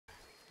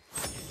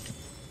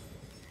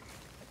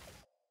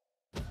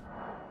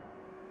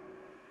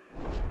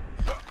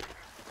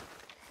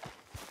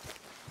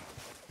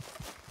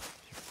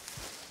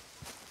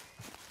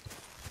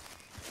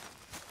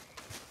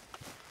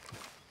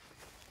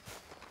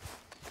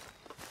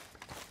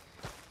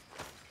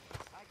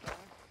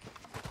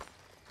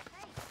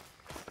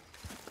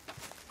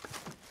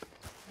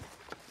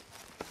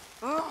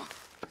Oh,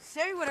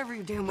 say whatever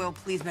you damn well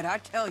please, but I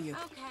tell you,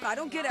 if I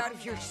don't get out of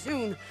here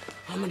soon,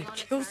 I'm gonna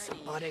kill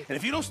somebody. And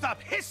if you don't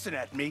stop hissing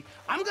at me,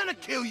 I'm gonna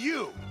kill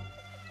you.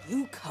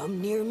 You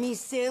come near me,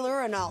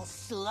 sailor, and I'll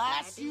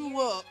slice you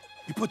up.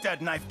 You put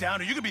that knife down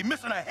or you could be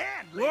missing a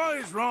hand. What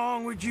is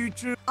wrong with you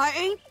two? I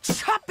ain't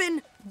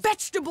chopping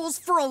vegetables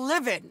for a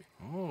living.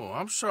 Oh,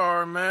 I'm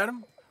sorry,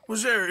 madam.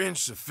 Was there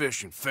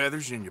insufficient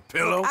feathers in your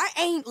pillow? I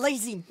ain't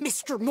lazy,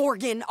 Mr.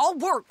 Morgan. I'll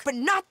work, but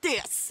not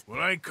this.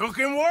 Well, ain't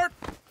cooking work?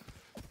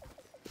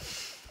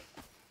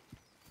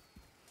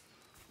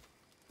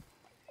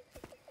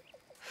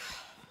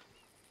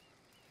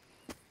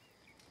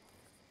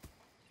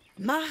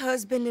 My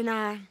husband and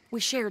I,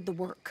 we shared the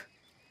work.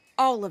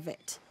 All of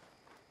it.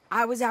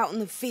 I was out in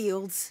the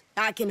fields.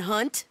 I can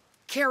hunt,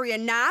 carry a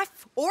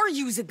knife, or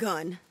use a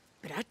gun.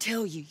 But I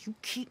tell you, you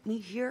keep me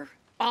here,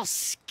 I'll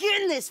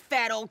skin this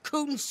fat old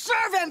coot and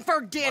serve him for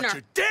dinner. Watch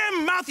your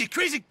damn mouth, you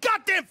crazy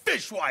goddamn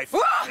fishwife!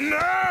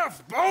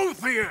 Enough,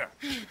 both of you!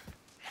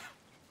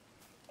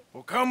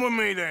 Well, come with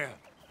me then.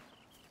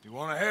 You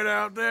want to head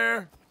out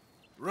there,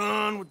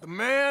 run with the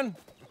men?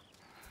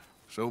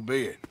 So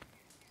be it.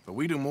 But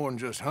we do more than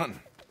just hunting.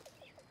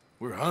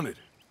 We're hunted.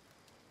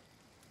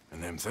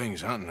 And them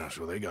things hunting us,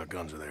 well, they got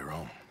guns of their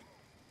own.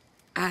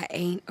 I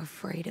ain't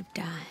afraid of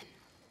dying.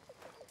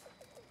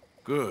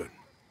 Good.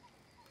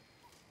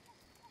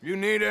 You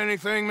need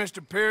anything,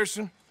 Mr.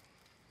 Pearson?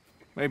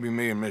 Maybe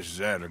me and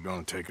Mrs. Adler are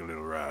gonna take a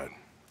little ride.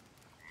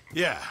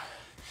 Yeah,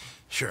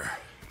 sure.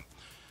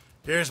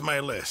 Here's my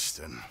list,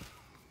 and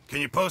can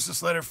you post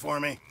this letter for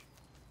me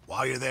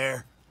while you're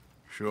there?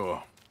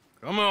 Sure.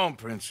 Come on,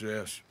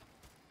 Princess.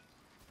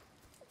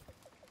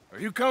 Are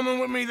you coming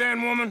with me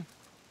then, woman?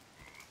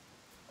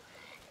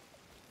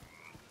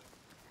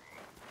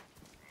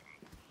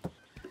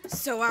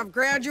 So I've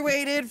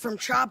graduated from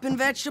chopping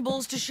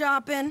vegetables to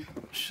shopping?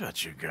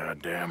 Shut your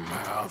goddamn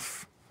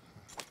mouth.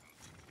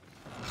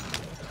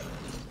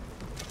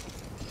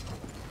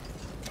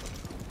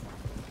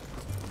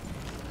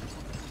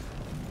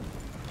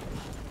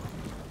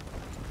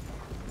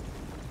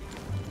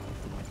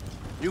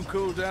 You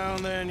cool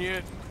down then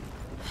yet?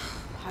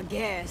 I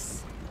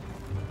guess.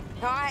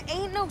 I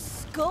ain't no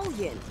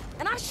scullion,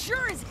 and I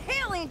sure as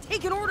hell ain't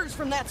taking orders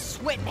from that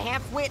sweating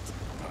half-wit.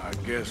 I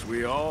guess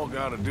we all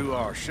gotta do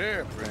our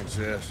share,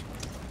 Princess.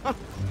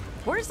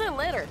 Where's that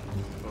letter?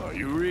 Are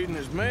you reading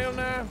his mail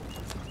now?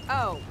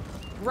 Oh,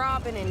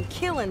 robbing and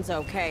killing's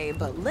okay,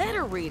 but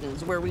letter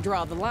reading's where we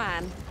draw the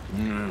line.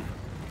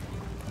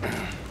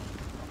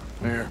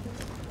 Here.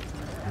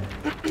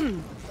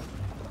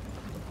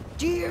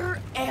 Dear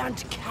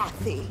Aunt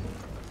Kathy,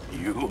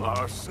 You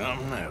are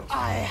something else.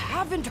 I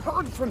haven't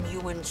heard from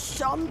you in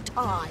some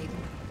time,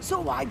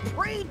 so I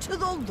pray to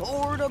the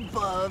Lord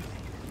above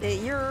that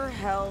your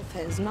health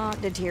has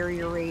not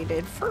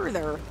deteriorated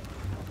further.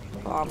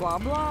 Blah, blah,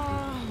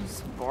 blah.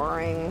 It's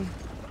boring.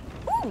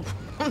 Ooh.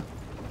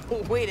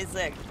 Wait a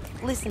sec.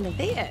 Listen to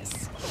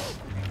this.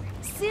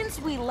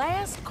 Since we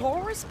last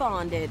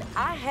corresponded,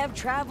 I have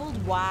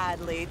traveled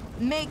widely,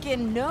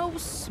 making no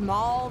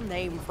small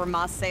name for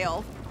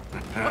myself.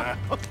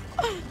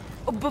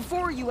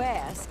 Before you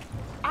ask,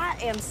 I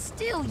am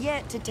still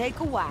yet to take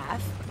a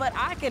wife, but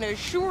I can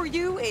assure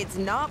you it's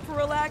not for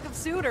a lack of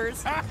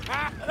suitors.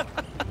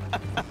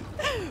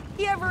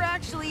 You ever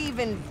actually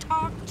even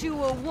talked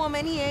to a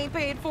woman he ain't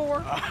paid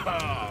for?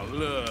 Oh,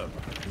 look.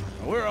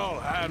 We're all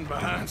hiding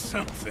behind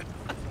something.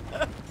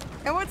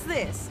 And what's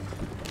this?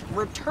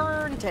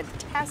 Return to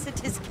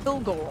Tacitus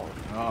Kilgore.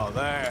 Oh,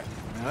 that.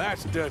 Now,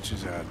 that's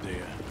Dutch's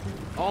idea.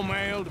 All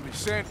mail to be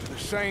sent to the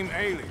same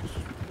alias.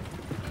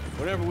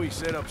 Whenever we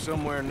set up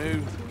somewhere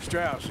new,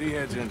 Strauss, he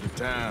heads into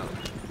town.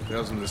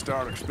 Tells them to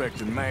start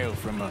expecting mail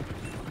from a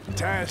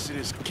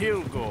Tacitus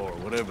Kilgore,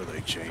 whatever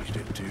they changed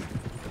it to.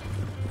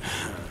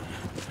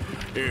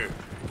 Here,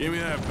 give me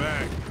that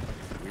bag.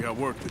 We got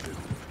work to do.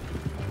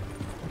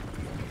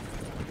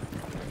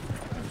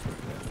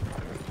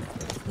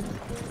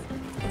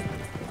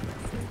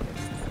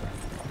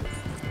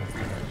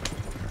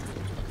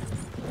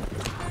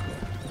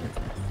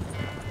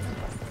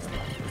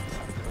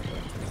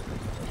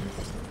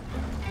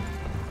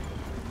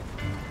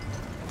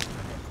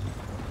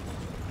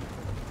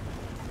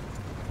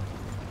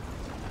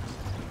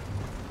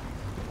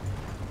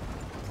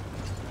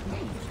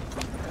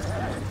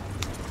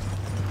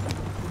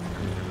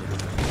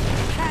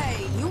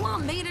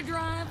 Me to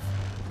drive?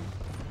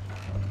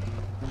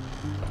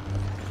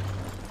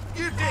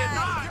 You did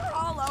not! You're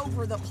all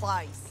over the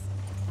place.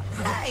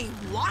 Hey,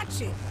 watch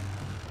it.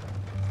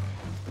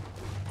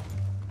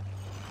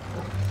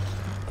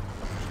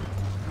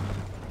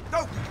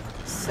 Go!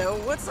 So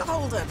what's the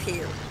holdup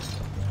here?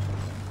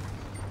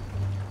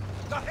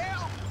 The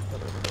hell?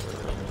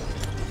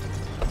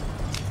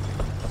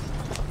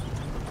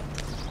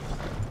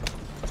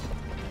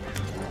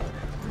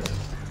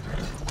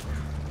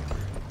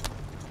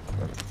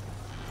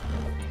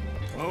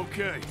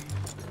 Okay,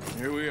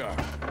 here we are.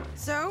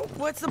 So,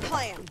 what's the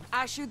plan?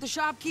 I shoot the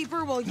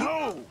shopkeeper while you...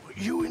 No!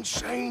 You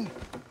insane?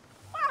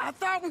 I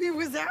thought we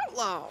was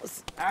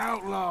outlaws.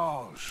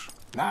 Outlaws.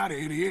 Not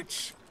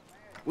idiots.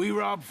 We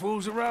rob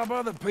fools that rob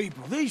other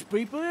people. These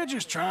people, they're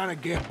just trying to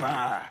get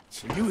by.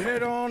 So you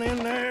head on in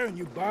there and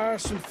you buy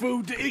us some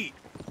food to eat.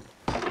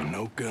 And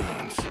no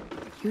guns.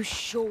 You're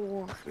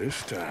sure?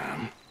 This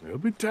time, there'll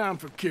be time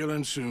for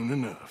killing soon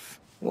enough.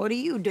 What are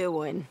you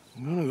doing?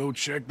 I'm gonna go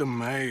check the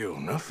mail.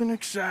 Nothing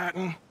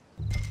exciting.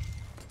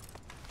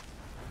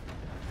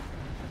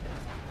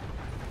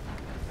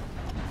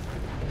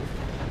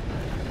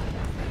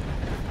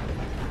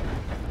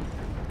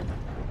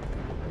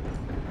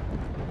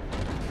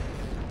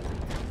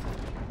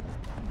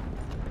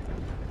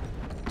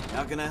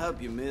 How can I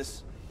help you,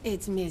 miss?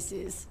 It's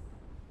Mrs.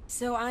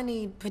 So I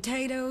need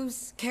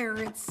potatoes,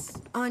 carrots,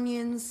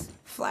 onions,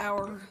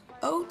 flour,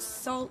 oats,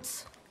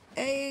 salt,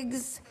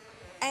 eggs,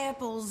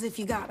 apples if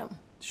you got them.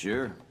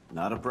 Sure,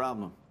 not a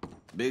problem.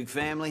 Big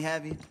family,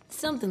 have you?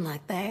 Something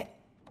like that.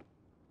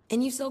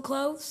 And you sell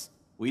clothes?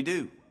 We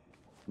do.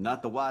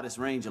 Not the widest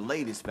range of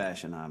ladies'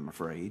 fashion, I'm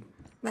afraid.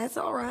 That's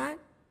all right.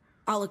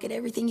 I'll look at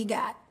everything you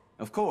got.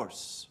 Of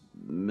course,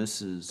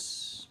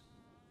 Mrs.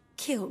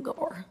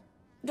 Kilgore.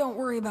 Don't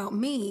worry about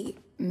me,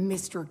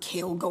 Mr.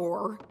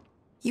 Kilgore.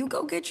 You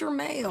go get your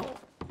mail.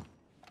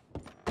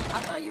 I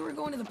thought you were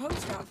going to the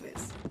post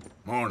office.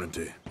 Morning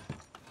to you.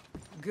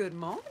 Good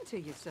morning to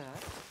you, sir.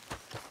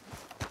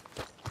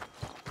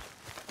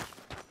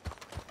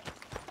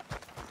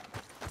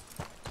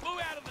 Move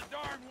out of the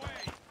darn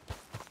way!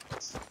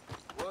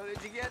 What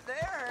did you get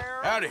there,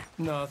 Harold? Howdy.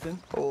 Nothing.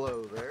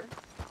 Hello there.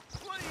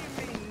 What do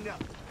you mean, no?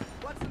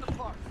 What's in the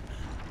park?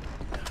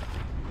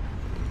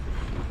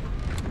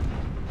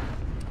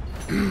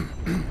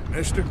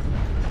 Mister?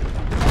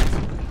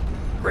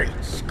 Great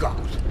Scott.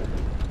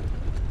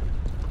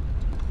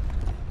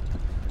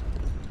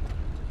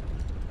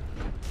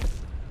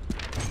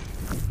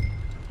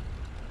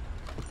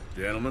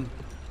 Gentlemen.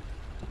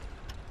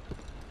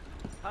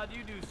 How do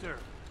you do, sir?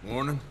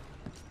 Morning.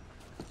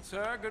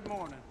 Sir, good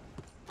morning.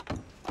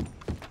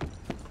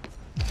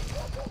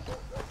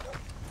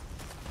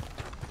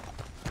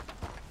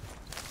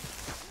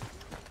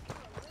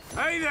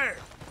 Hey there!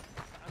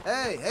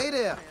 Hey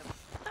there!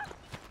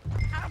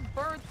 I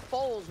birthed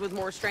foals with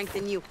more strength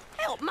than you.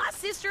 Hell, my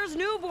sister's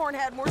newborn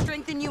had more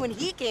strength than you, and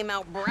he came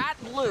out bright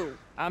blue.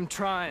 I'm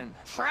trying.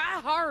 Try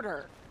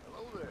harder.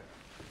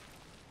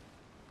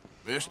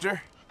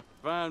 Mister?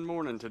 Fine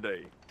morning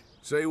today.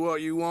 Say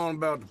what you want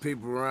about the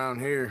people around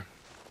here.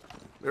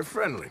 They're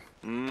friendly.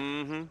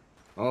 Mm-hmm.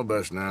 All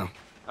best now.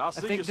 I'll I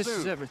see you think this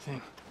soon. is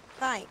everything.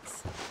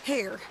 Thanks.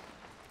 Here,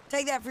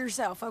 take that for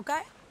yourself,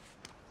 okay?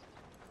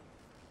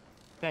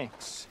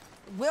 Thanks.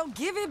 Well,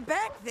 give it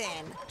back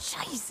then.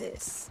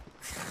 Jesus.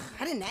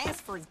 I didn't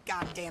ask for his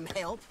goddamn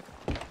help.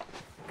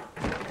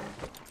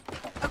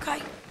 Okay,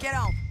 get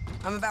on.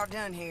 I'm about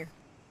done here.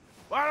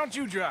 Why don't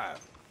you drive?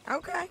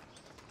 Okay.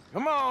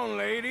 Come on,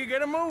 lady,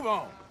 get a move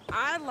on.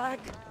 I like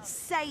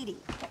Sadie,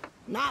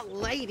 not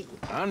lady.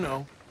 I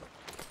know.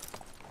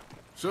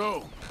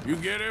 So, you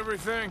get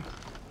everything?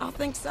 I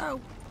think so.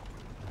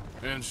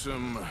 And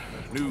some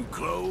new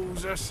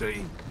clothes, I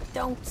see?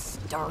 Don't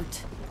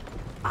start.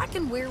 I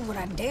can wear what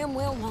I damn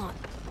well want.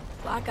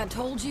 Like I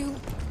told you,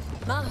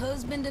 my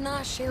husband and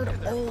I shared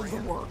all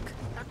the work.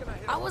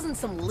 I wasn't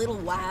some little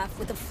wife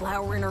with a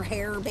flower in her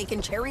hair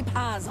baking cherry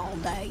pies all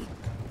day.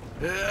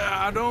 Yeah,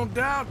 I don't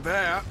doubt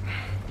that.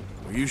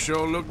 You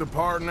sure look the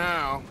part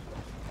now.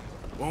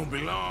 Won't be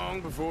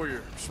long before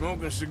you're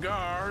smoking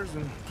cigars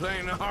and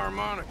playing the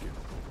harmonica.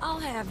 I'll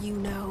have you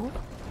know,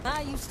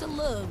 I used to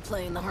love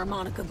playing the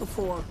harmonica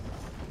before.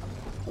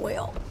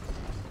 Well,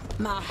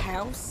 my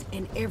house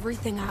and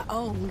everything I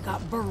owned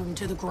got burned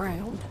to the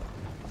ground.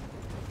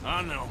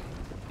 I know.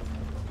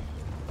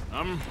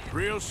 I'm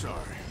real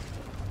sorry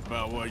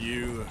about what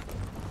you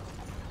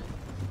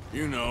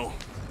know.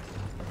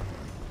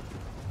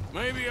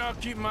 Maybe I'll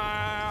keep my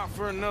eye out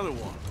for another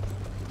one.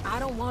 I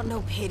don't want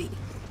no pity.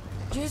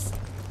 Just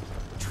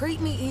treat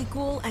me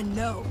equal and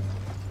know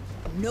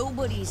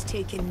nobody's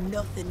taking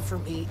nothing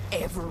from me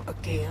ever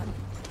again.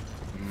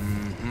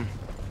 Mm-hmm.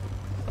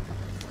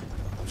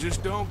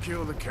 Just don't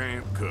kill the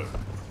camp cook.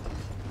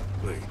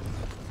 Please.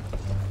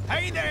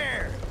 Hey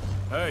there!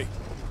 Hey,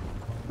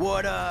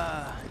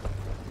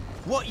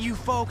 What you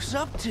folks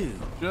up to?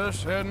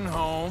 just heading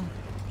home.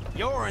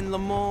 You're in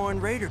Lemoyne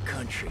Raider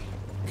country.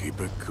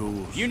 Keep it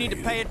cool, You need to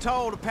Sadie. pay a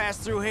toll to pass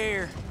through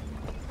here.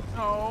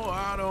 No,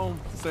 I don't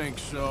think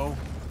so.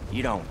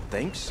 You don't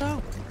think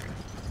so?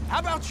 How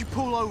about you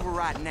pull over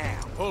right now?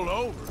 Pull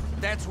over.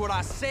 That's what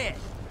I said.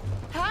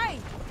 Hey,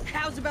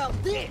 how's about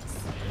this?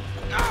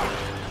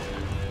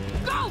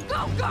 Go,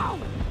 go, go!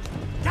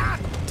 God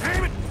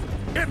damn it!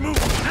 Get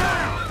moving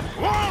now!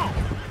 Come on!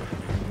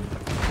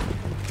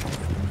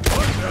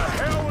 What the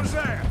hell was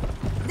that?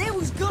 They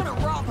was gonna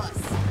rob us.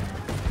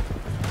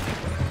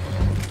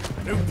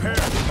 New pair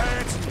of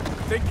pants?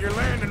 Think you're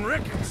landing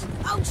Ricketts?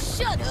 Oh,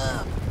 shut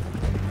up.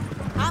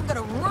 I'm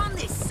gonna run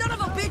this son of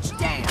a bitch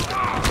down.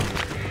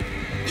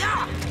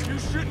 Yeah! You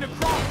shouldn't have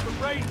crossed the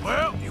range.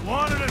 Well, you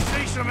wanted to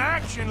see some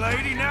action,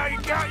 lady. Now you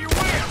got your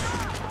wish.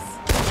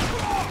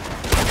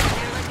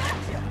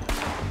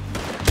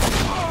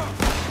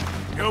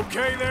 You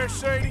okay there,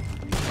 Sadie?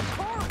 Of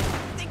course.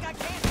 Think I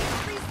can't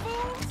handle these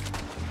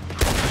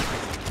fools?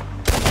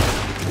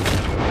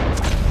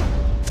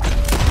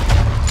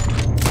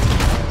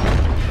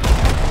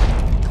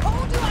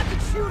 Told you I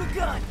could shoot a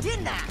gun,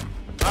 didn't I?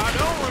 I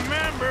don't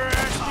remember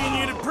asking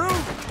you to prove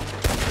it.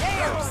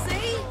 There,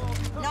 see?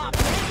 Not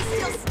many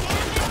still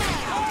standing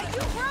now. Oh,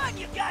 you run,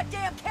 you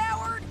goddamn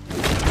coward!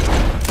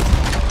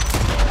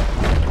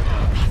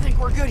 I think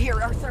we're good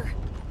here, Arthur.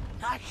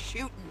 Nice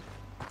shooting.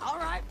 All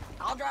right,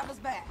 I'll drive us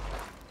back.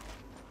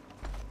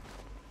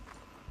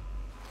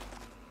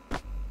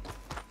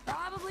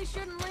 Probably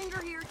shouldn't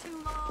linger here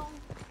too long.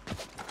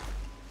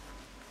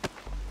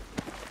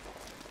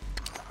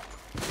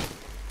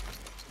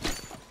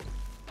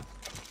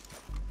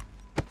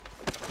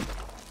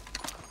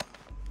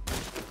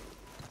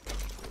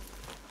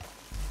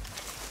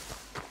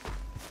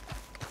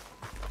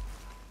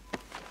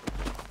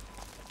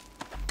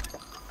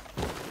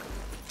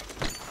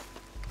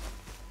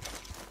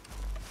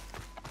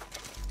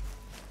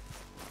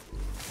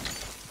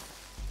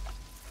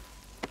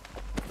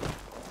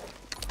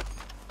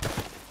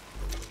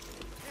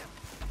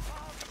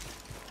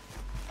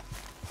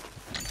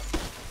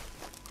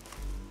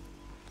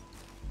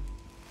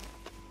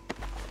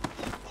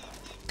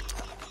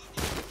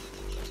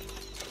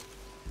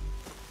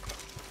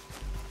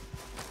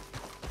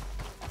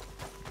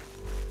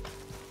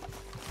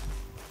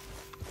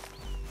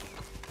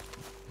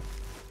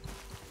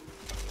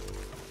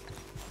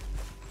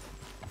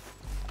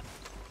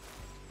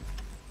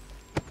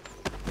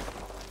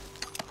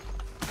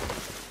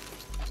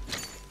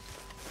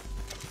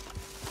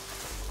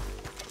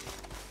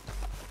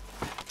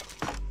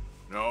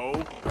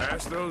 No,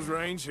 pass those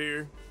reins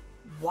here.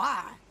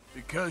 Why?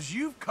 Because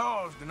you've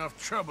caused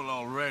enough trouble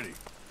already.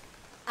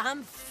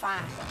 I'm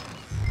fine.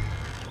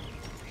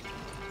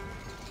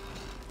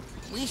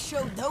 We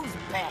showed those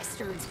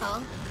bastards,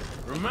 huh?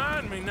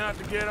 Remind me not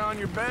to get on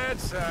your bad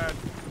side.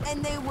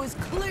 And they was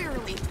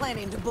clearly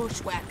planning to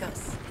bushwhack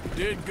us.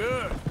 Did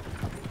good.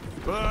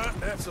 But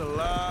that's a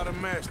lot of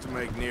mess to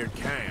make near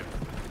camp.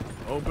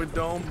 Hope it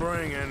don't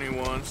bring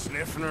anyone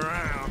sniffing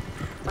around.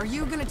 Are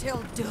you gonna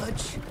tell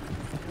Dutch?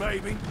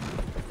 Maybe,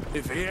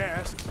 if he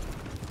asks.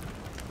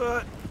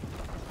 But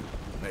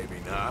maybe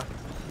not.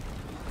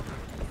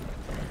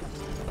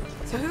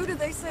 So who did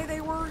they say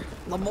they were?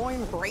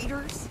 Lemoyne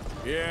Raiders?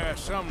 Yeah,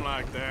 something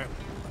like that.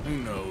 Who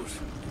knows?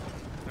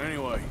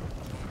 Anyway,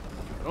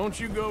 don't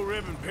you go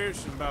ribbing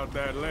Pearson about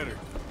that letter.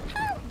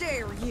 How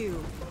dare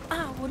you?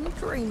 I wouldn't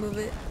dream of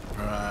it.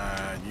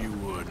 Right, you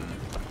wouldn't.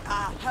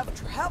 I have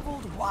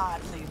traveled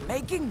widely,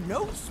 making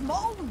no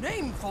small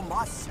name for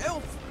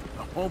myself.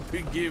 I won't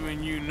be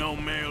giving you no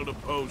mail to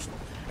post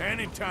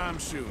anytime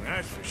soon,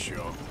 that's for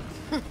sure.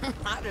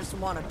 I just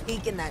want to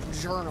peek in that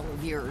journal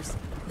of yours.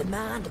 The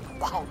mind of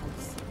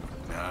boggles.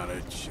 Not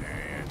a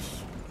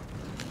chance.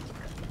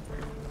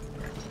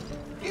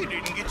 You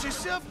didn't get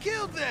yourself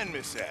killed then,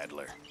 Miss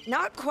Adler.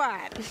 Not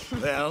quite.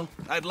 Well,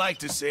 I'd like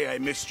to say I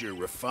missed your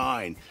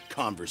refined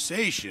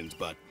conversations,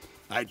 but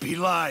I'd be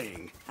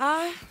lying.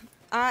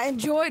 I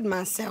enjoyed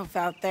myself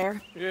out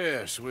there.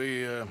 Yes,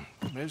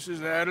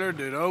 Mrs. Adler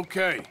did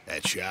okay.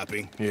 At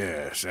shopping?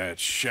 Yes,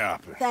 that's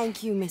shopping.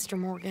 Thank you, Mr.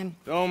 Morgan.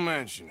 Don't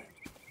mention it.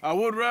 I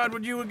would ride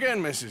with you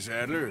again, Mrs.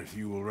 Adler, if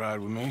you will ride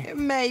with me.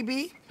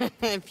 Maybe.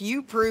 If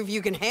you prove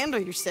you can handle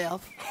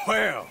yourself.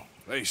 Well,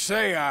 they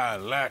say I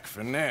lack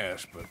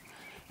finesse, but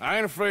I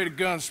ain't afraid of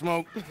gun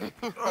smoke.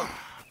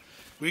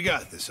 We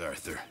got this,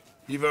 Arthur.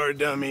 You've already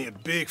done me a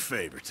big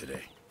favor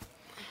today.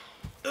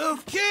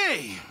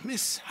 Okay,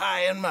 Miss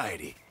High and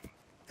Mighty.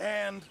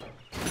 And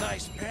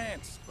nice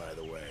pants, by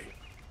the way.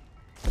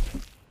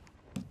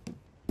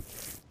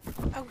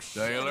 Oh,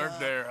 Stay alert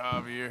there,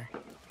 Javier.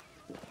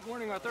 Good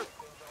morning, Arthur.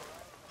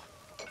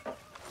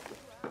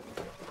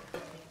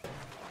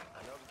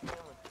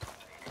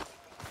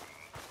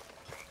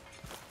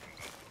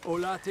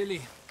 Hola,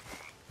 Tilly.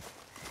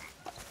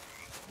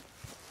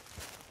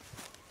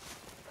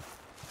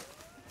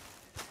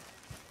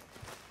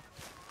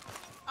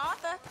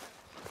 Arthur.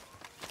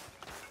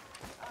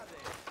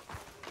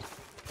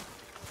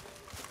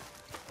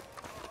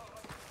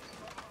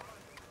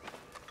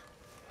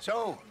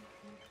 So,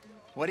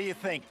 what do you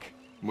think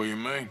What do you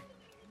mean?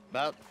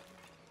 about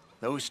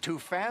those two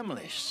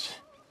families?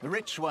 The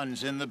rich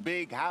ones in the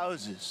big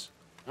houses.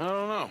 I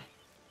don't know.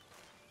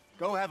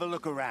 Go have a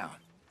look around.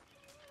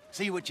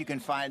 See what you can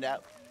find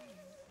out.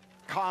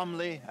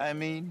 Calmly, I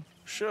mean.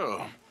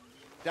 Sure.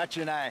 Dutch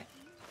and I,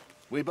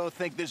 we both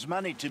think there's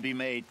money to be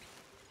made.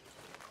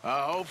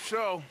 I hope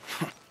so.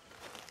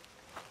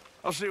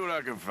 I'll see what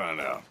I can find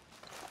out.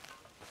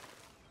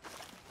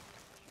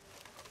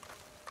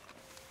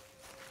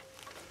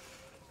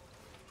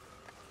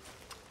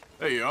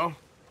 There you are.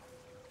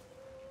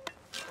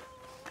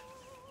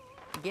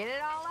 Get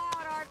it all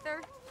out,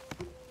 Arthur.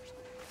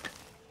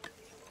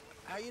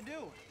 How you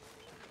doing?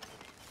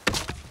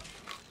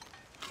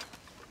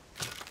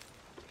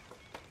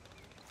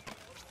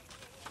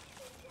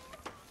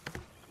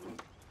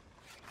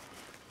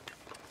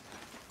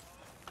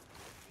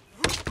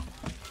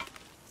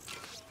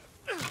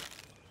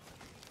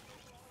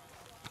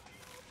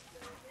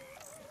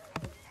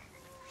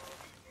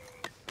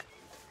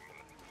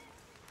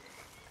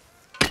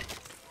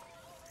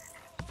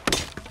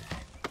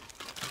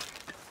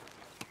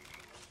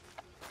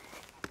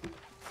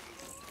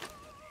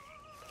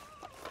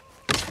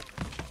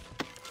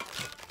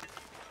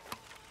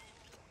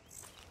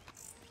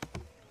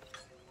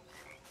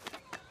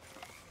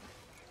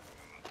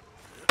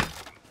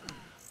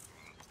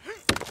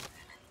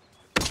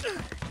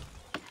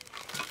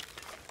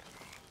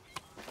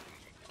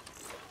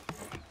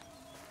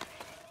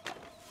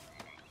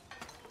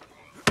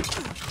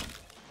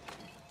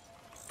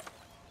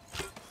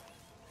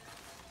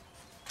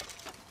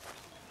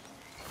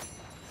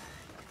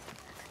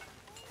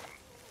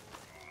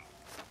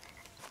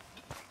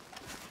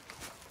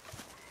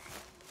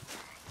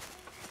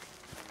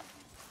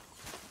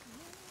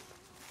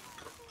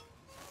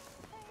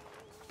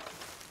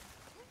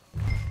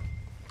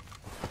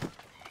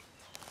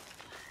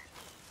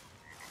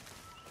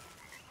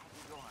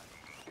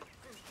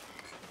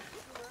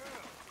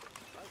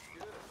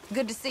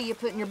 Good to see you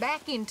putting your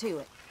back into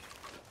it.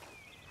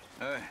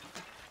 Hey.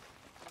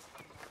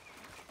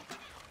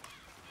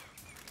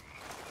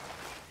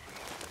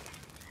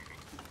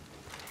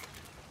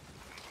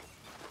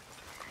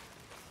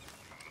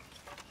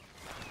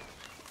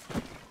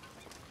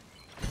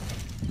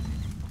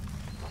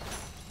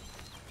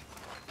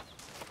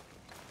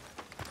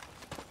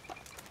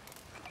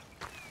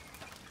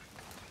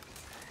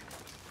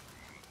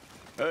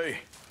 Hey,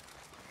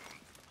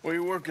 what are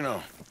you working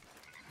on?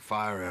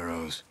 Fire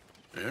arrows.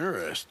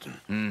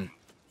 Interesting.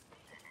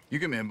 You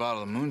give me a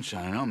bottle of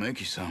moonshine and I'll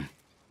make you some.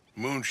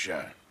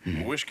 Moonshine.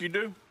 Whiskey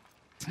do?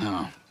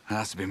 No,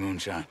 has to be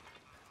moonshine.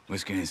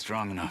 Whiskey ain't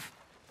strong enough.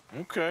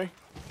 Okay.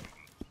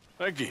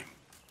 Thank you.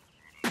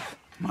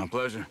 My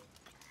pleasure.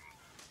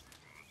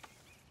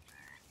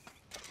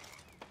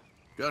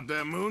 Got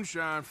that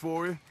moonshine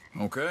for you.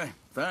 Okay,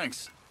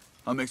 thanks.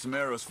 I'll make some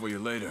arrows for you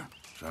later.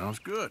 Sounds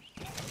good.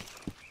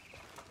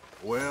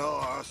 Well,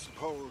 I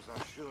suppose I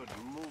should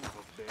move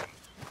a bit.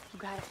 You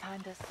gotta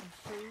find us some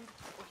food.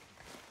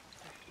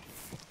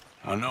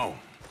 I know.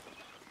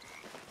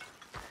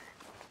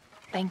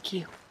 Thank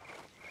you.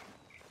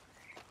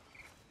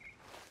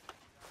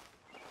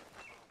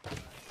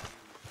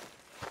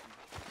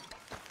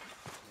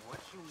 What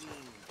you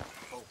mean,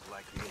 folk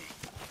like me?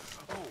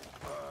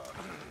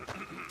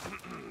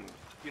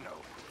 You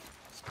know.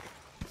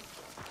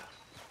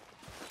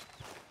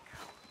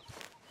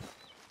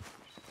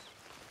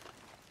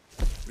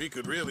 We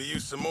could really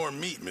use some more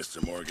meat,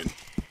 Mr. Morgan.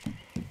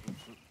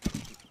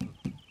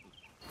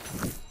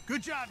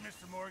 Good job,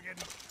 Mr. Morgan.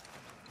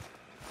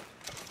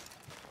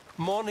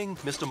 Morning,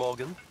 Mr.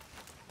 Morgan.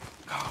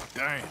 Oh,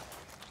 damn.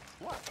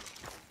 What?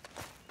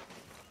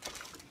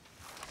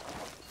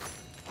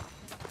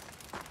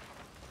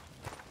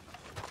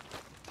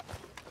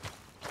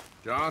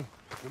 John?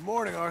 Good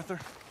morning, Arthur.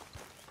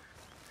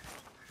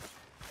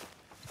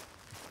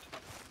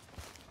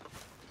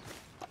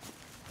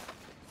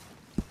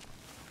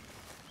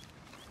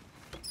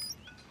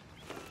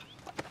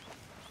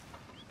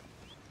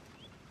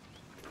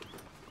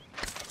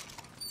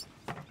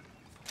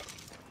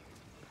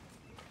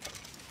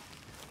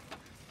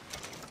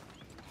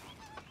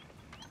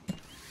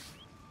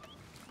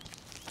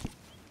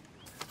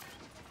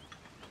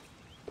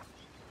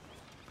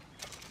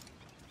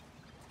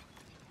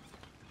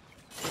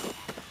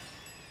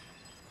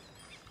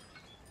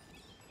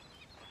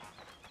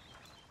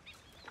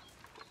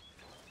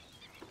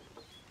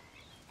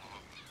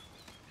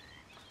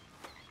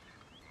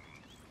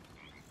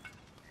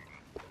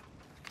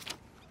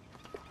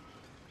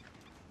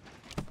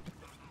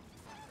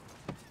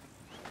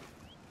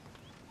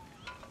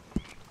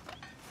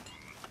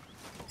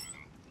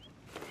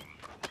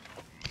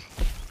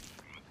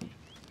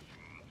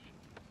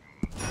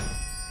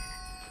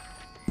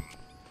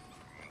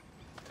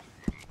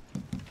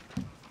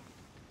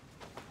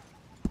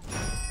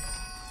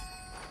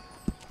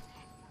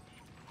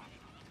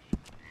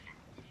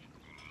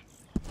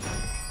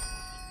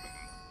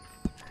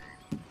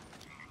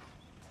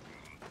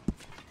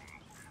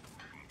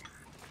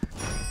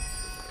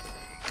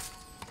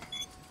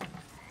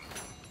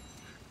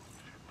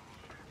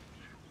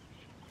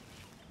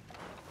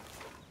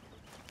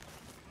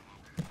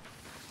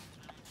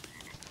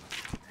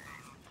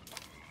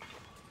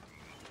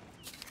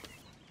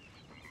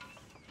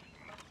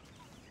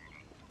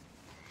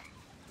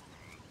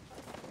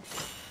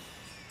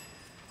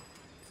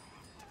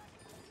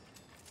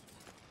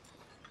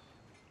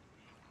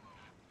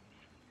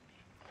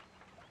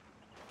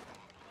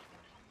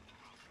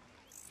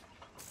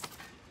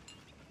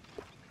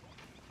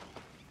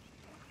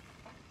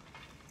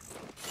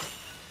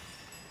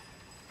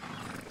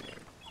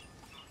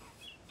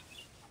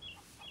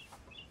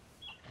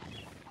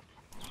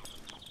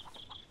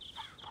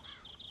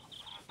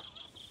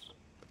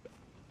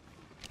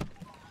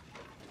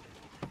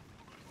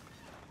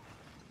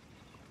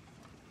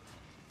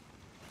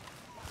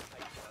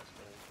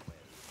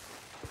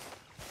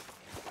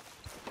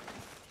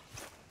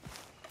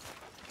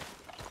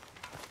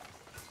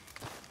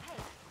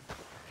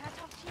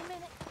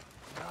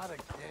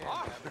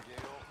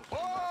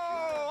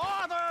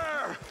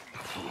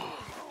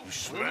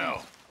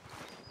 Smell.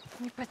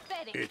 You're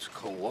pathetic. It's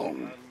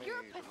cologne. You're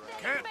a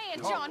pathetic man,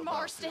 John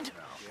Marston.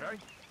 Okay?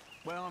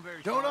 Well, I'm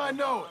very Don't sorry. I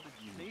know it?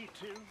 Me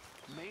too.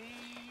 Me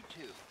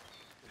too.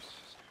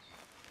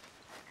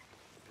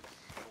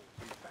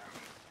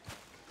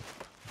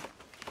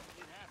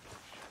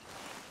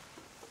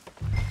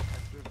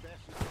 After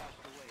Bessie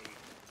passed away,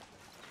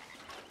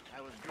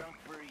 I was drunk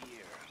for a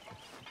year.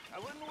 I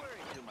wouldn't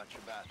worry too much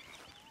about it.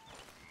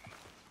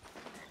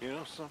 You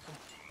know something?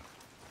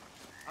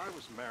 I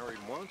was married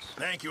once.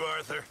 Thank you,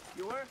 Arthur.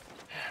 You were?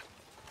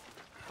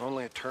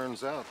 Only it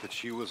turns out that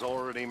she was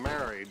already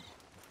married.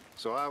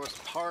 So I was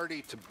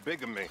party to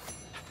bigamy.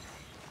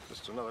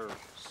 Just another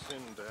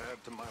sin to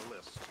add to my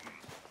list.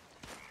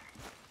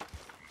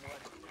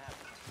 What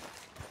happened?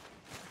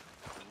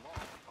 The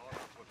law caught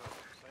up with her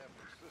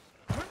savage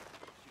sister.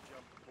 She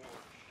jumped aboard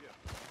a ship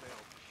and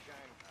sailed to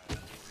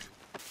Shanghai.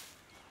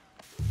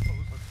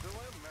 Suppose I still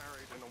am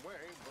married in a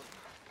way, but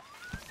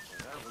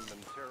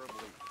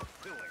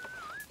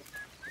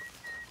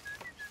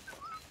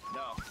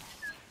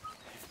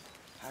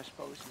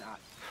suppose not.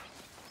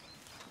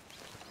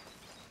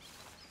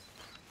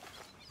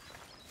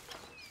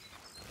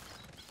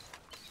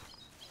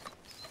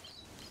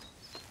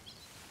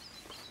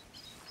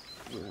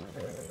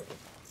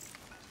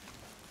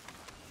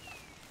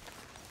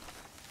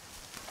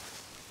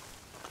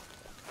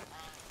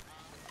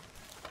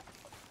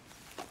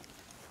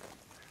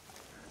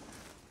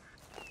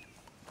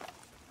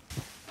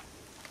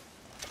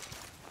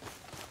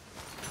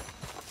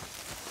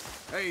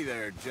 Hey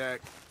there,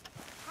 Jack.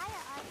 Hiya,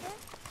 Arthur.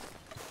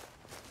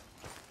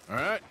 All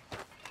right?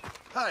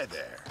 Hi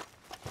there.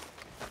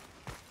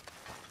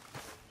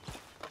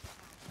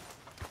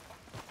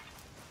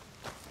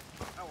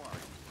 How are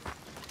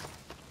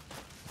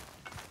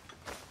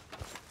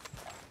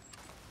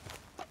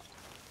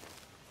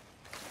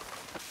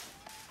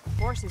you?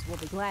 Horses will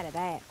be glad of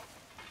that.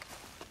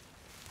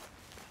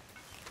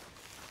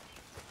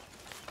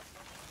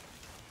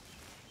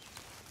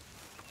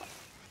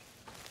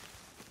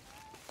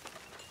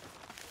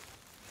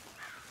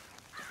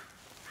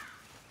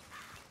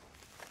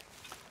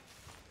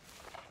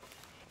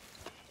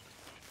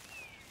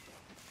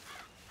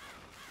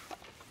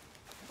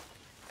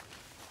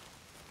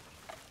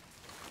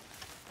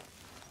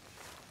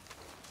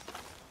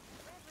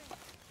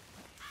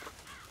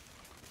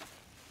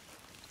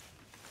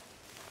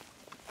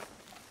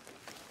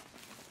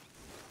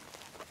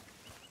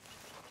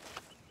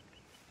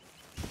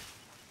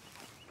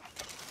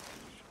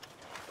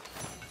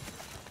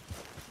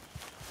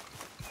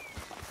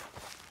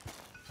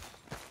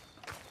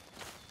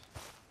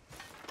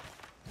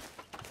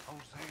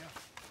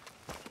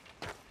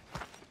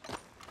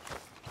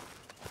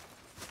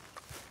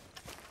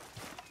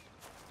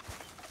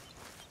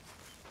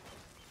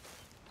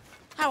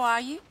 How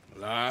are you?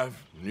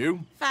 Alive. And you?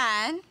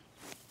 Fine.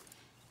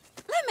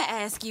 Let me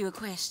ask you a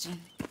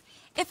question.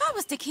 If I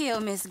was to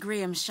kill Miss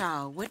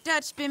Grimshaw, would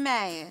Dutch be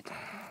mad?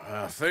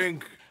 I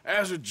think,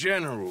 as a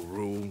general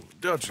rule,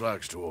 Dutch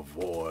likes to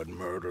avoid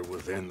murder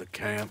within the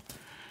camp.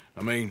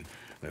 I mean,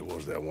 there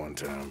was that one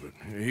time, but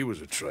he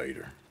was a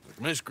traitor.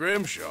 But Miss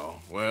Grimshaw,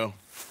 well,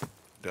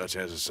 Dutch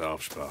has a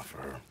soft spot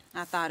for her.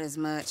 I thought as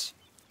much.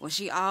 Was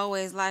she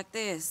always like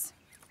this?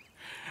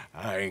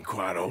 I ain't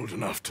quite old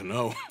enough to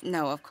know.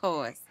 No, of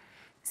course.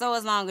 So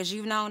as long as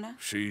you've known her?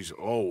 She's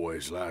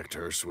always liked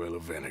her swill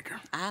of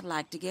vinegar. I'd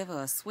like to give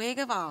her a swig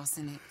of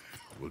arsenic.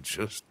 We'll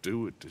just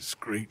do it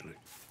discreetly.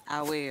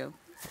 I will.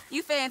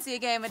 You fancy a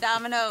game of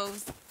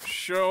dominoes?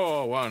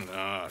 Sure, why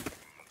not?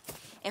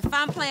 If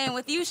I'm playing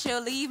with you,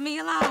 she'll leave me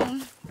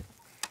alone.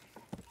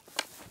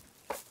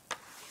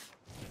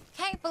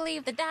 Can't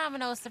believe the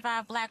dominoes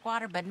survived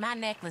Blackwater, but my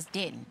necklace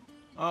didn't.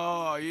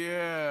 Oh,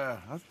 yeah.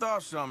 I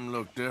thought something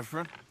looked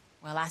different.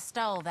 Well, I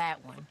stole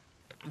that one.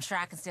 I'm sure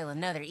I can steal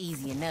another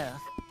easy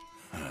enough.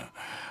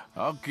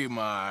 I'll keep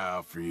my eye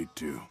out for you,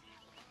 too.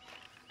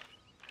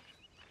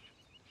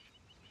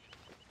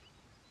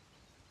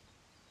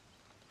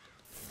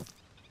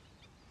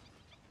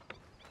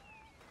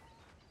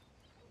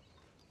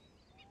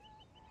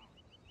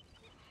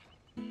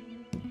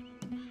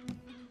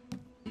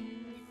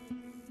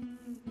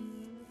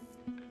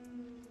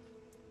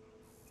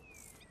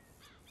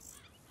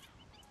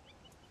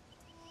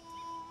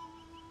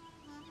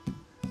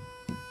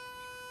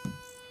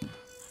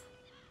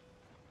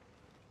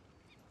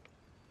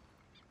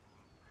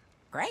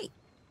 Great.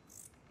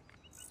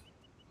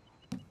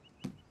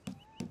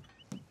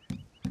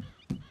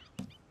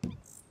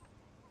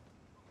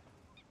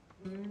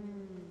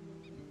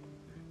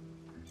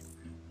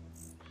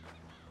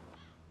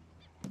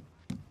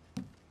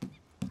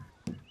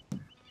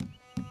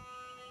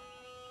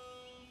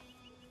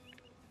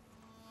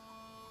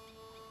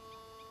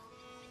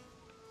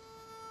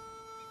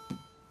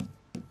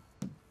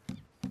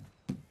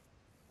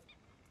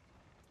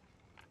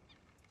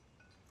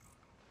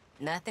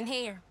 Nothing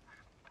here.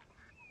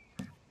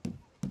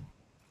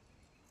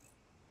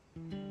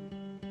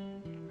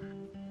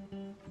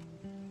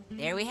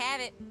 There we have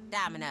it,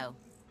 Domino.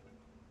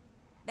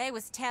 They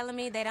was telling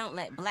me they don't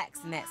let blacks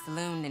in that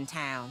saloon in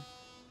town.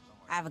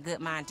 I have a good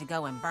mind to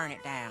go and burn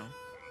it down.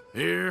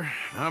 Here,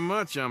 not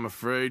much, I'm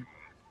afraid.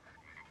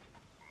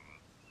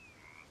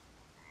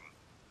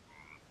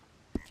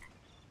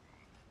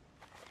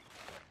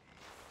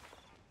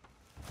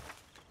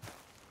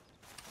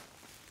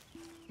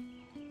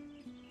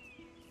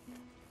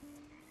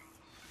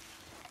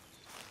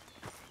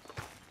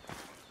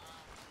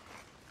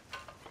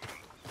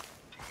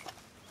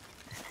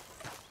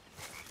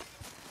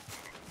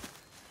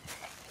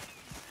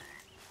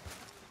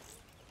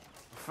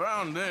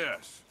 Found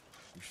this.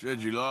 You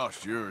said you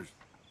lost yours.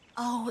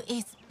 Oh,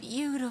 it's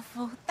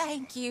beautiful.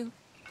 Thank you.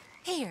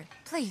 Here,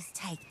 please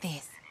take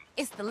this.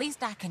 It's the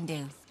least I can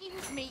do.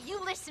 Excuse me, you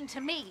listen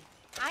to me.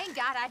 I ain't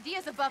got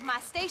ideas above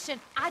my station.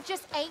 I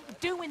just ain't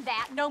doing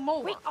that no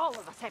more. We all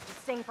of us have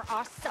to sing for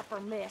our supper,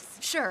 miss.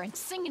 Sure, and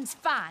singing's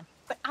fine,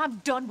 but I'm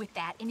done with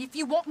that. And if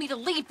you want me to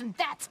leave, then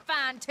that's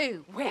fine,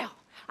 too. Well,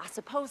 I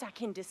suppose I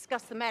can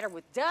discuss the matter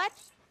with Dutch.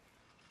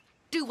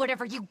 Do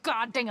whatever you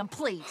goddamn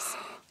please.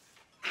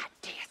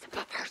 Ideas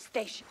above her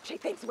station. She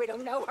thinks we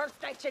don't know her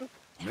station.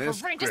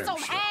 Miss Horrendous old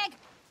Grimshaw. hag!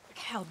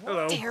 How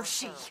Hello. dare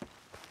she?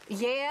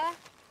 Yeah?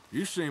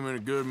 You seem in a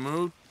good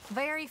mood.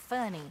 Very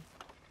funny.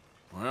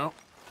 Well,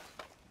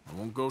 I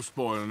won't go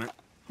spoiling it.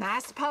 I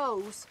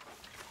suppose.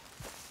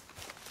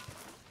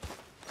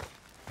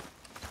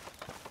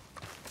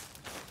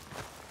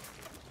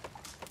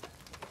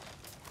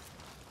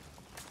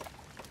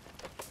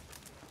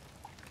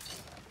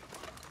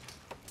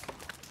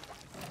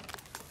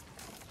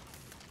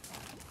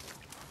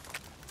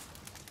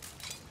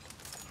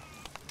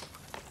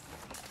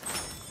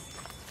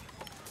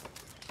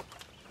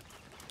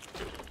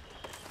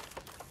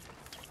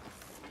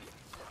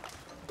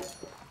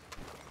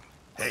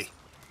 Hey.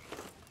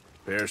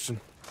 Pearson.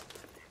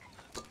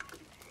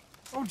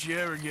 Don't you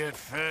ever get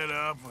fed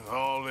up with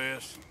all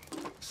this?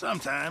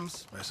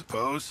 Sometimes, I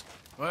suppose.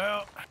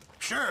 Well,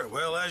 sure,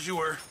 well, as you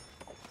were.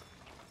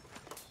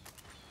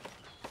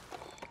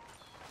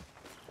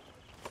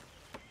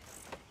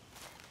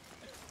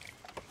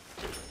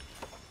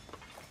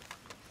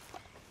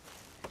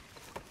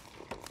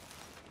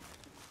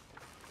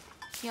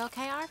 You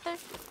okay, Arthur?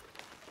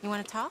 You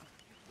want to talk?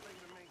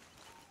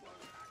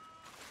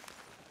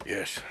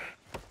 yes.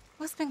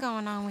 What's been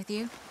going on with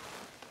you?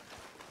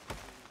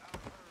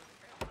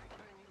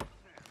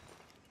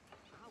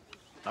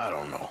 I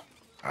don't know.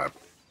 I've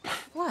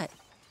What?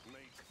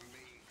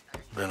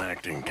 been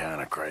acting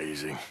kind of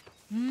crazy.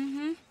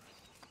 Mm-hmm.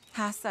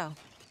 How so?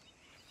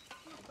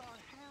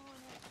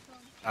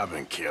 I've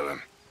been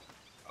killing.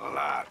 A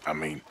lot. I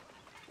mean,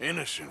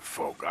 innocent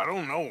folk. I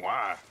don't know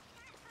why.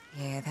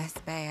 Yeah, that's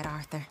bad,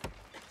 Arthur.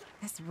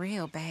 That's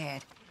real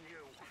bad.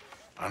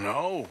 I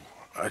know.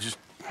 I just...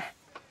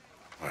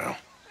 Well...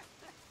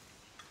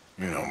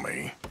 You know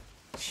me.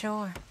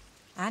 Sure.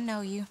 I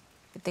know you.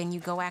 But then you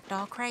go act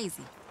all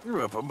crazy.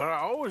 But I've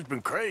always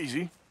been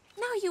crazy.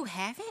 No, you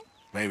haven't.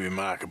 Maybe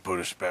Mike could put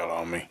a spell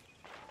on me.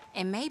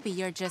 And maybe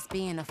you're just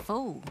being a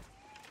fool.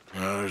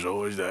 Well, there's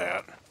always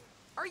that.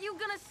 Are you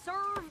gonna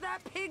serve that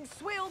pig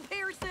swill,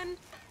 Pearson?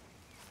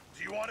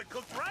 Do you want it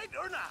cooked right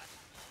or not?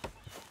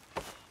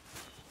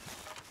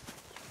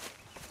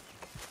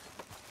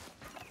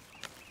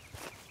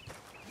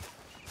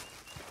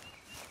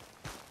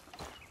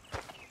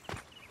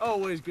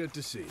 Always good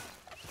to see you.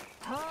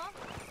 Huh?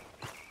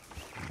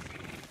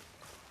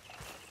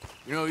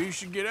 You know, you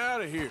should get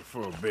out of here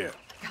for a bit.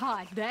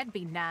 God, that'd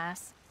be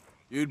nice.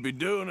 You'd be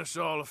doing us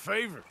all a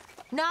favor.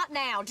 Not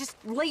now. Just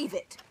leave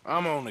it.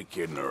 I'm only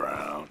kidding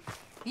around.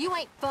 You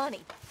ain't funny.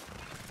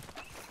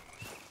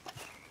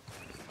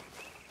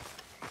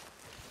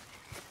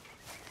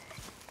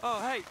 Oh,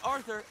 hey,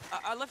 Arthur,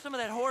 I left some of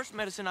that horse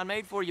medicine I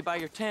made for you by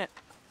your tent.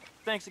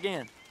 Thanks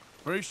again.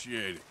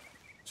 Appreciate it.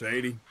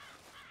 Sadie,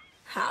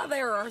 Hi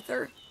there,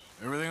 Arthur.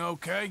 everything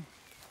okay?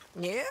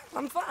 Yeah,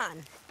 I'm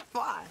fine.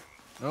 Why?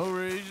 No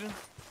reason.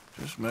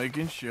 Just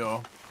making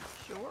sure.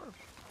 Sure.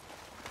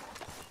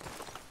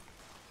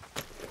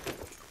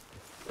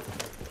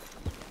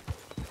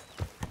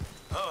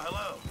 Oh,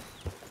 hello.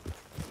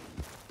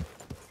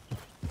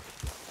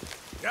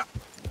 Yep.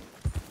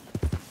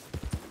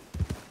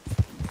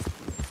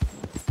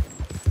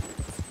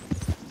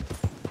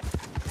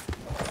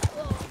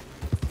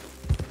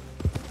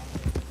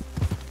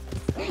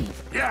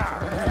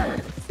 Yeah!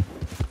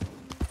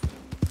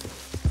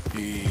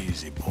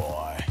 Easy,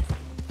 boy.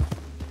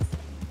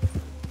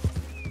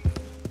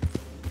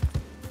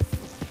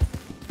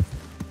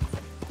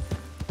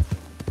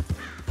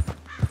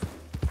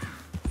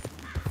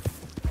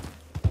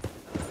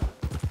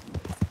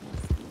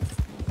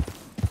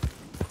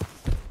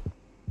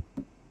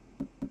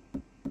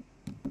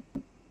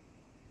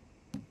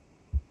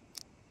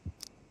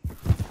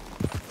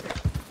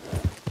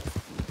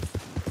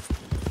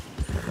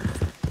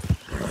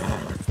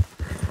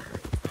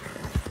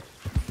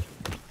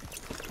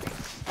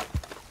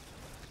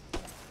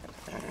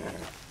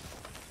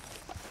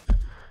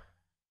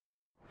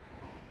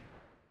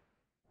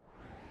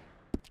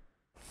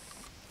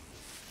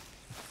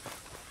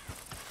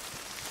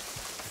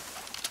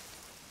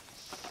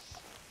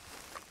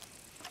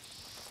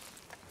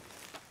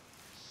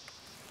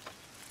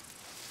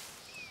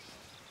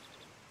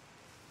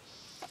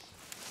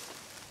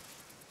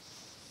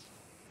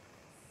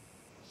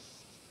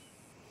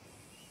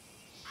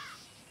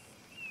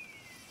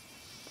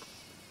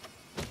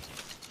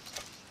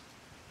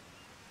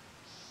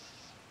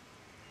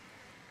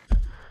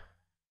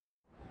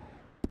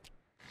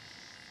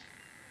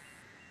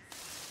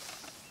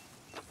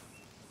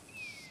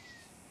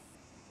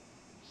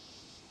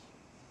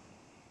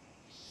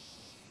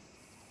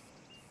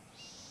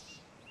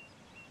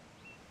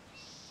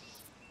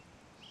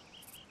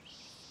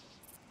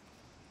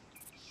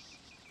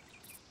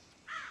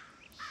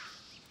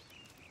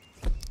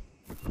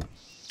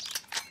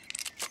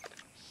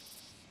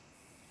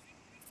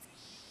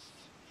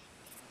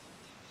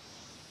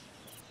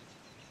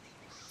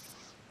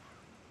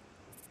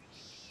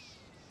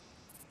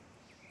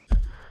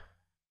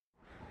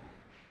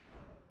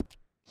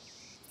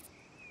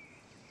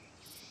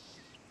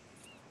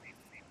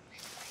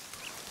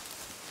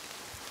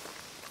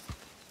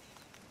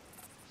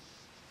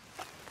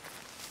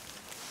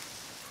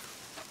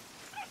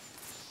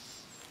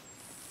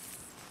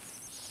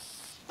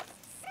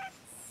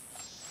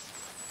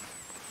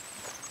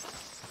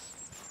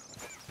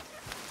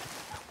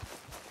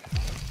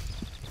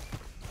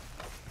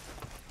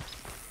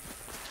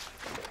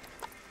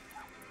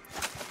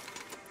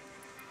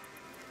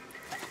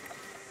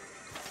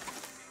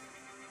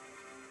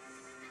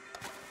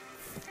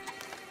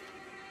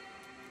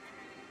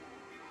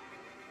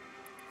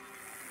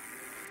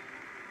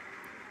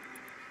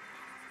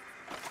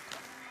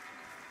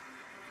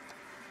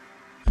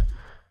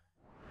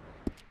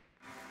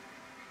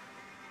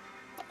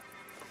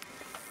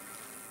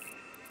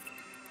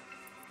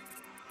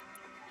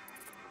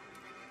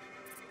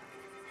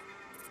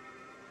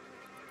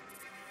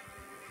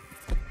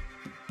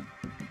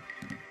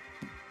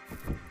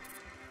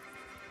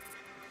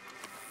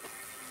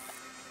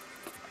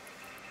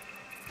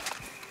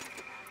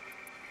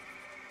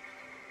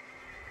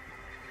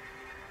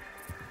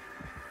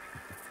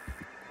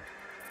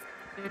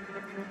 There,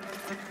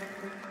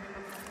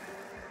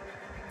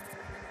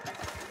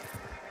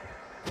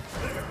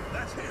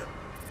 that's him.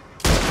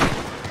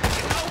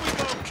 You know we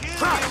gonna kill you,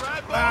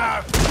 right,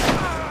 boy?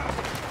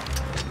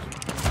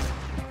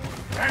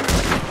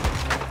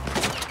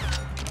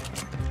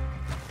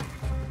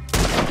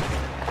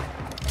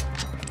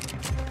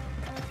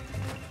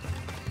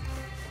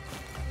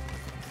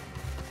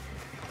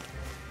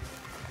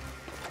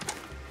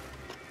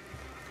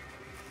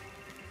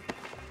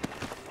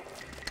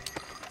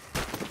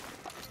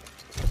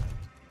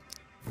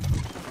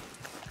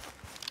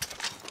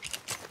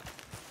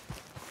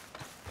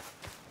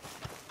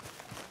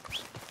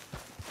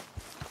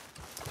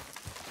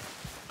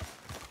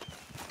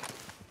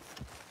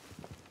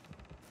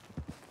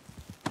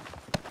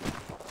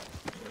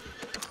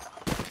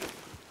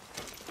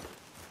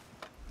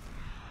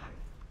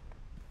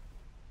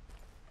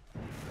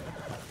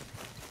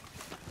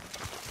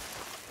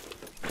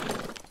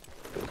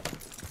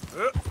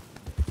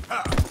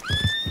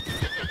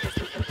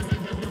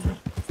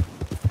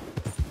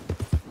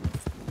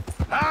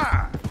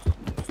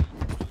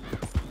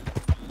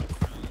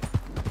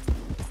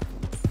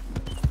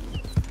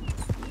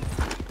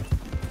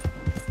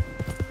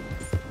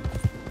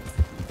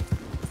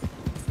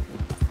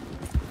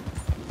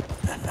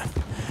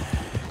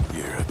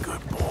 You're a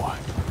good boy.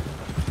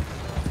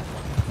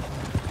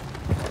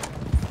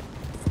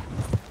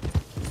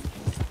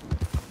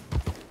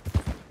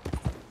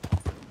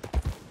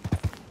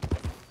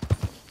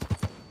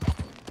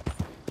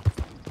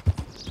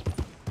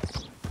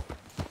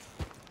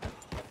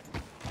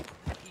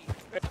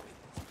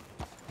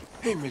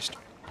 Hey, mister.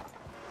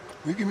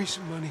 Will you give me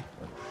some money?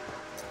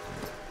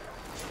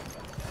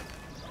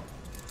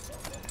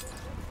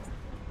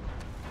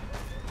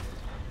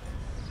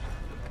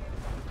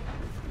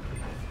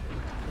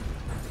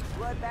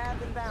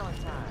 Bloodbath and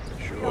Valentine.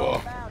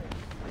 Sure.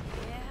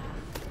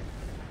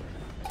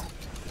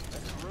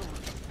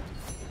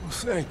 Well,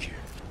 thank you.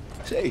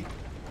 Say,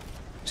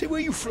 where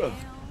you from?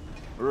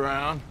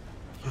 Around.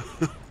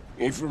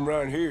 Ain't from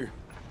around here.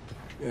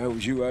 If I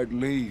was you, I'd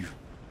leave.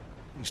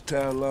 This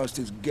town lost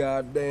its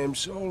goddamn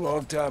soul a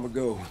long time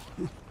ago.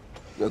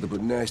 Nothing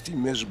but nasty,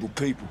 miserable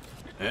people.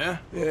 Yeah?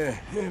 Yeah,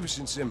 ever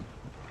since them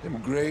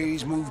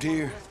Grays moved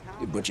here,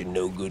 they're a bunch of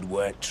no-good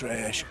white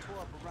trash.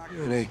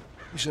 Yeah, they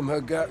somehow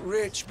got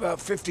rich.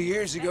 About 50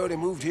 years ago, they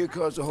moved here,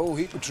 caused a whole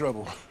heap of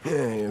trouble.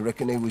 Yeah, I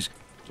reckon they was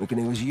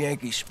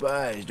Yankee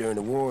spies during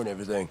the war and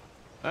everything.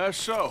 That's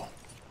so.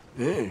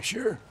 Yeah,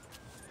 sure.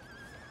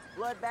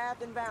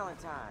 Bloodbath and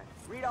Valentine.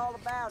 Read all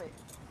about it.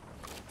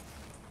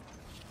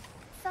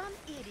 Some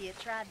idiot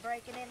tried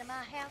breaking into my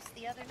house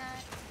the other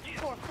night.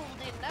 Poor fool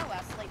didn't know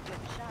I slept with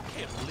a shotgun.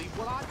 Can't believe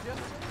what I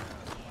just said.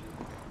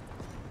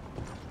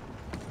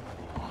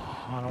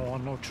 I don't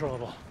want no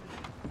trouble.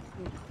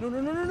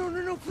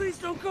 No, please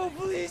don't go,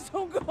 please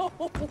don't go.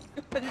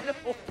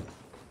 No.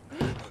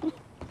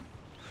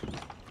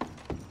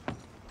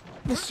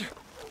 Mister,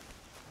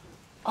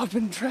 I've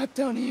been trapped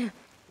down here.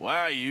 Why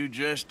are you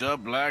dressed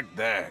up like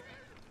that?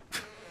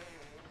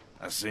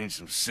 I've seen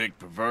some sick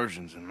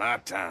perversions in my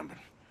time, but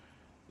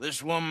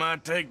this one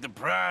might take the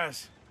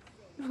prize.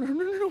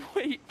 No,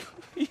 wait,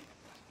 please.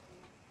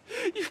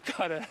 You've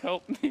gotta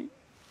help me.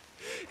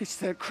 It's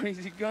that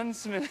crazy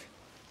gunsmith.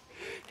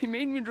 He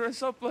made me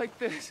dress up like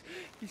this.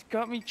 He's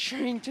got me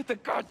chained to the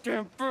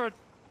goddamn bed.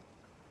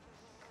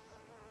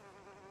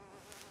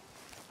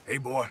 Hey,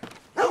 boy.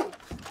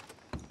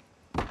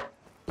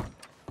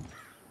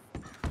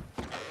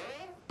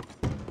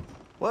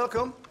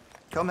 Welcome.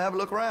 Come have a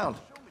look around.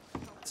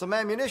 Some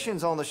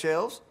ammunition's on the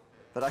shelves,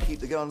 but I keep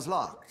the guns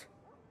locked.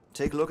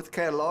 Take a look at the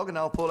catalog and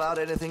I'll pull out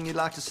anything you'd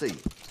like to see.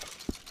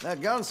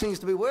 That gun seems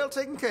to be well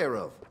taken care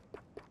of.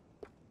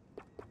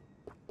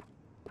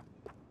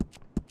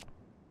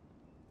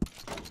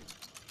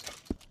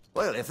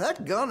 Well, if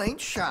that gun ain't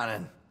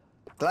shining,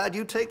 glad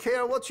you take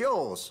care of what's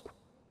yours.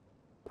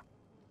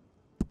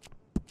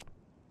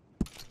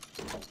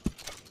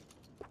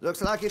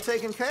 Looks like you're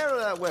taking care of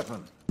that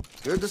weapon.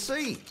 Good to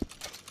see.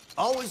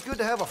 Always good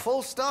to have a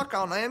full stock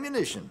on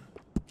ammunition.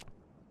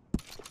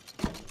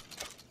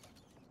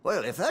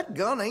 Well, if that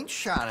gun ain't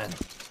shining,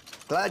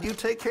 glad you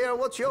take care of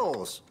what's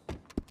yours.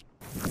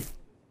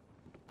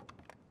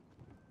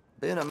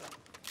 I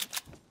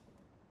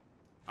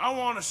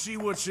want to see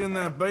what's in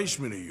that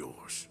basement of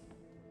yours.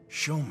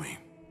 Show me.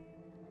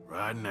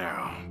 Right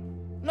now.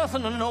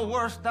 Nothing no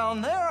worse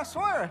down there, I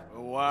swear.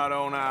 Well, why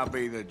don't I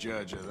be the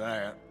judge of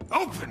that?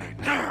 Open it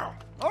now!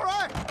 All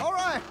right.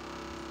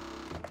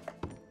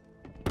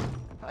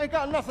 I ain't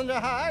got nothing to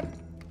hide.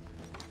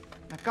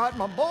 I got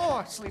my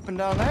boy sleeping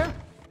down there.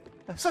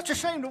 Such a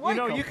shame to wake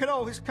him. You could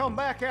always come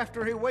back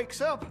after he wakes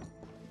up.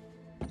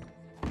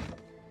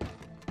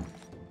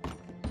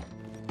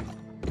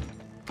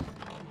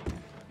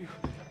 You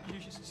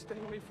just stay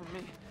away from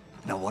me.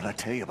 Know what I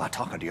tell you about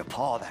talking to your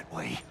pa that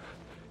way?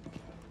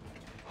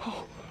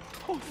 Oh,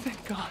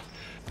 thank God.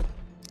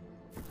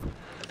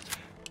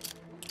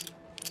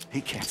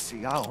 He can't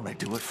see I only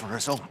do it for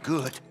his own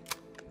good.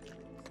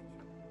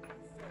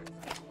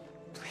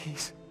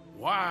 Please.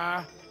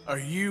 Why are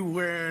you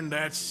wearing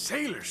that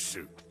sailor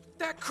suit?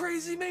 That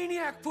crazy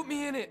maniac put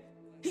me in it.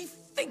 He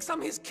thinks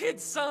I'm his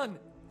kid's son.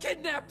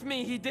 Kidnapped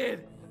me, he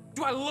did.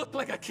 Do I look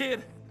like a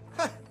kid?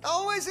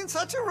 Always in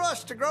such a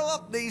rush to grow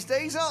up these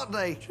days, aren't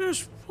they?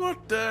 Just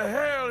what the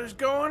hell is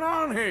going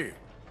on here?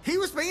 He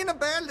was being a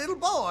bad little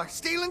boy,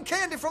 stealing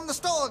candy from the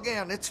store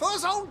again. It's for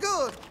his own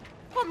good.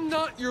 I'm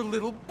not your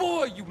little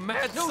boy, you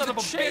mad son of a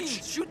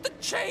bitch. Shoot the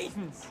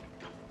chains.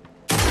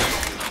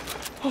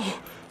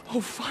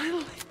 Oh,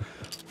 finally.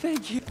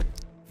 Thank you.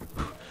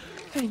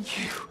 Thank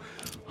you.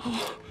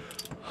 Oh,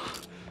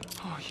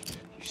 you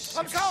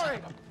I'm sorry.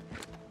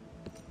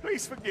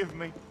 Please forgive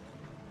me.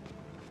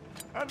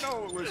 I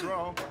know it was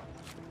wrong.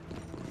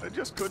 I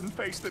just couldn't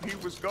face that he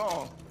was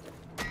gone.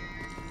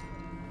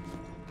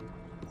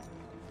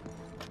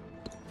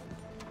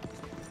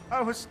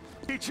 I was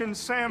teaching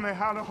Sammy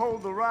how to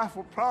hold the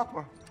rifle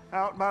proper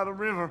out by the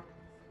river.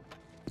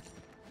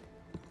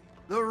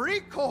 The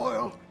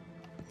recoil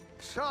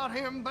shot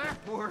him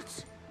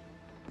backwards.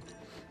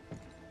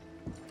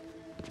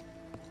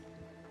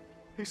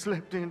 He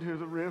slipped into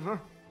the river.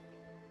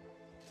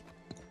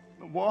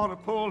 The water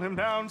pulled him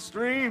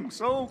downstream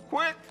so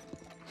quick.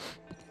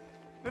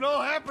 It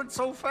all happened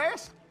so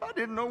fast, I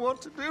didn't know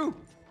what to do.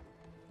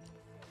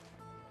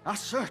 I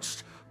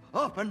searched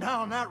up and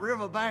down that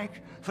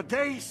riverbank for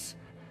days.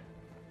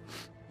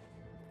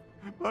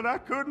 But I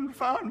couldn't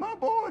find my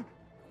boy.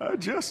 I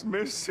just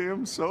miss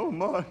him so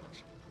much.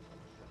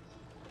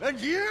 And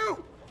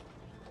you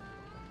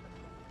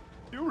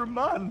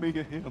remind me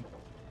of him.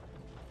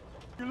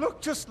 You look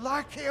just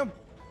like him.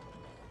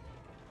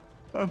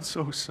 I'm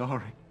so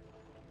sorry.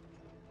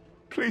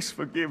 Please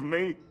forgive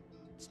me.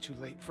 It's too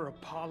late for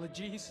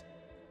apologies.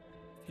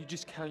 You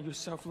just count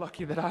yourself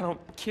lucky that I don't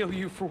kill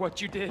you for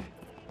what you did.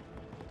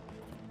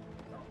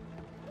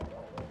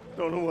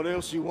 Don't know what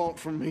else you want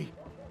from me.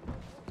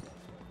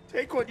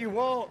 Take what you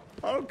want.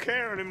 I don't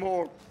care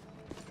anymore.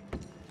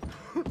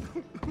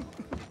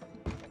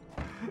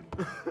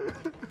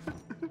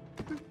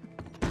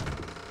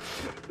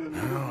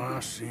 Now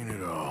I've seen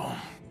it all.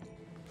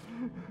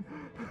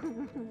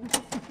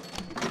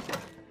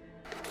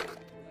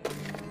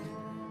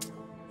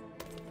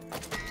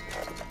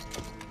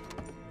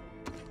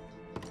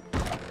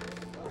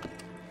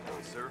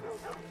 Sir,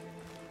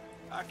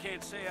 I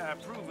can't say I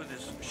approve of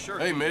this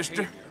shirt. Hey,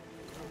 mister.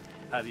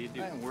 How do you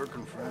do? I ain't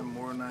working for him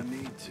more than I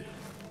need to.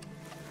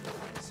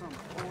 Some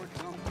poor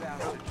dumb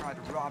bastard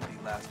tried to rob me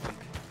last week.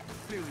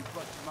 Clearly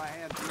busted my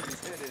hand, threw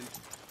his head in.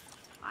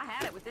 I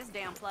had it with this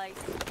damn place.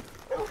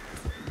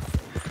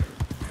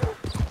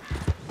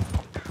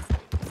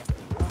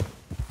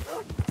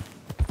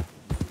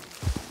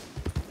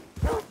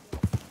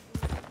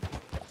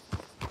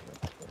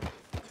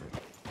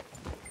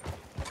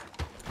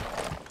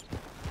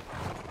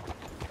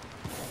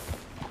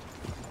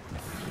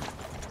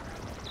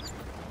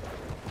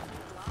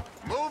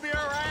 Move your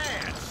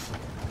ass!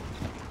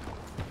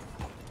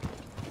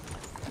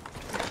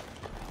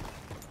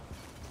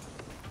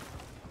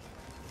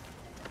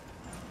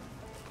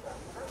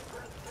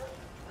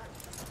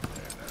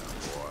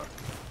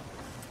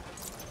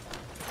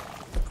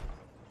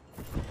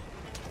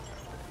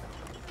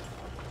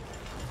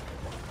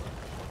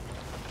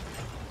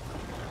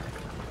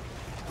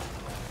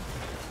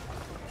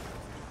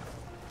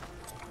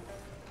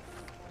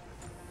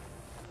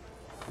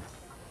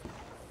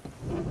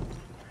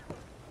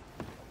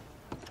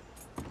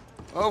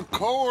 Of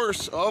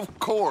course, of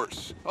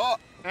course. Oh,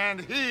 and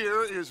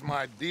here is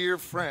my dear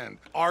friend,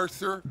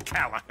 Arthur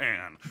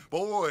Callahan.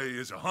 Boy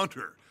is a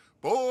hunter.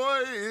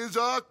 Boy is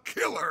a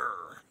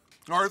killer.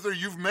 Arthur,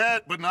 you've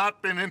met but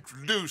not been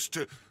introduced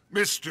to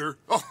Mr.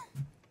 Oh,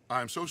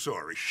 I'm so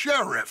sorry,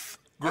 Sheriff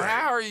Gray.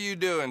 How are you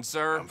doing,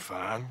 sir? I'm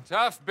fine.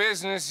 Tough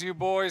business you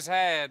boys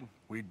had.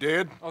 We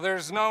did? Oh,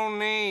 there's no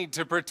need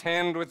to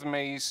pretend with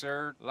me,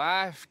 sir.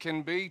 Life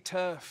can be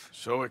tough.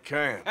 So it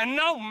can. And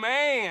no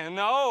man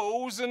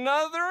owes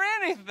another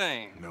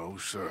anything. No,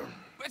 sir.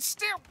 But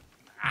still,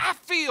 I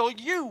feel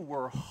you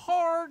were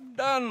hard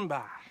done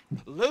by.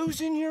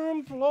 Losing your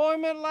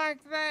employment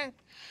like that.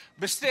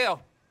 But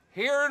still,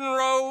 here in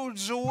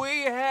Rhodes,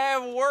 we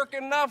have work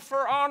enough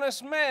for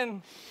honest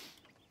men.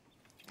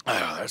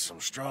 Oh, that's some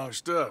strong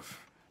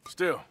stuff.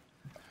 Still,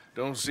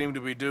 don't seem to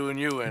be doing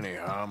you any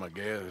harm, I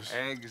guess.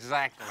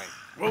 Exactly.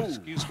 Whoa.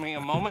 Excuse me a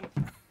moment.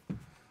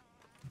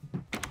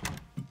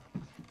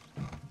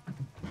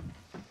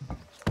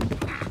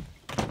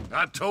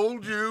 I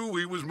told you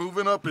we was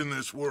moving up in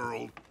this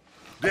world.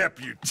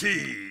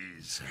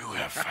 Deputies. You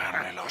have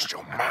finally lost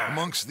your mind.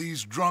 Amongst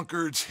these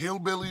drunkards,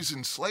 hillbillies,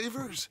 and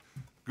slavers?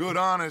 Good,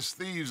 honest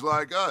thieves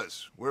like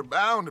us. We're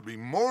bound to be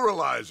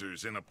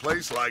moralizers in a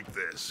place like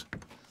this.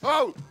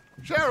 Oh,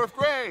 Sheriff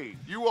Gray,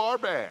 you are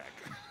back.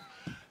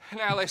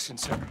 Now listen,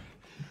 sir.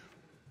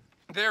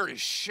 There is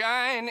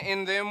shine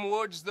in them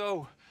woods,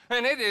 though,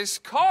 and it is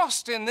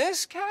costing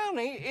this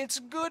county its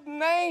good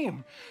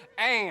name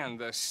and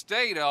the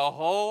state a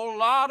whole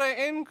lot of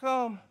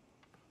income.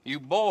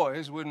 You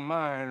boys wouldn't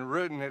mind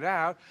rooting it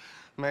out.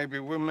 Maybe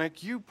we'll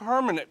make you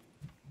permanent.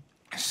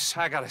 goodness,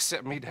 I gotta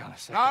sit me down a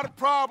second. Not a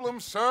problem,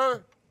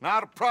 sir.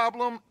 Not a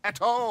problem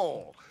at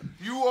all.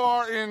 You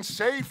are in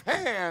safe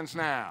hands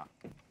now.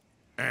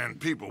 And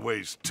people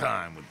waste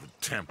time with the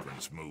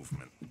temperance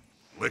movement.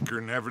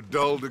 Liquor never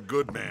dulled a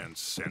good man's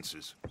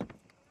senses.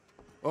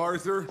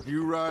 Arthur,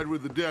 you ride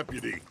with the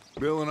deputy.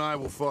 Bill and I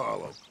will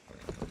follow.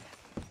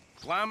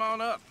 Climb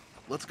on up.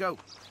 Let's go.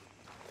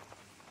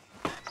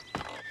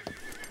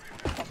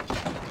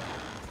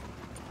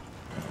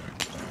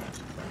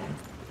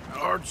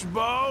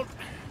 Archibald?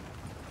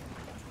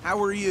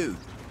 How are you?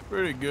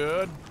 Pretty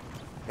good.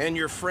 And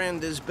your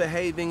friend is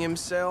behaving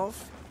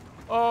himself?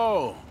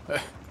 Oh,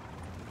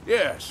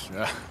 yes.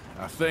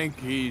 I think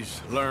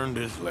he's learned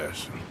his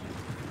lesson.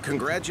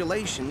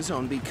 Congratulations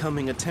on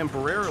becoming a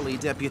temporarily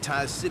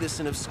deputized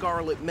citizen of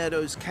Scarlet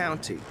Meadows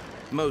County.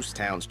 Most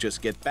towns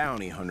just get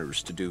bounty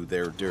hunters to do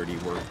their dirty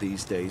work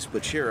these days,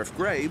 but Sheriff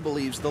Gray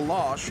believes the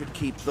law should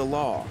keep the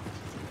law.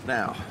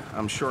 Now,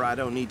 I'm sure I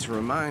don't need to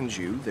remind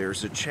you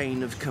there's a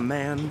chain of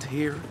command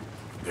here.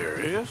 There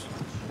is?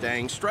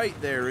 Dang straight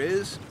there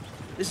is.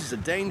 This is a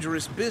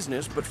dangerous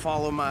business, but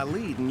follow my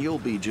lead and you'll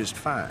be just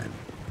fine.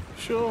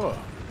 Sure.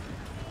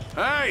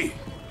 Hey!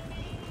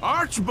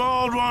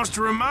 Archibald wants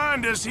to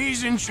remind us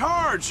he's in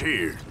charge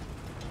here.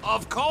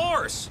 Of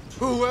course!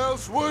 Who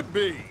else would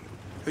be?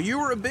 You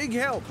were a big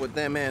help with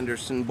them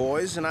Anderson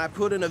boys, and I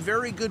put in a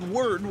very good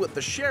word with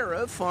the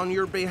sheriff on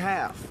your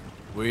behalf.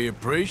 We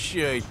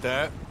appreciate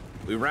that.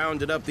 We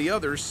rounded up the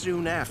others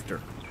soon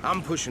after.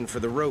 I'm pushing for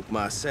the rope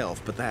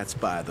myself, but that's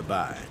by the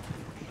by.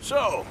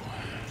 So,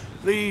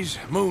 these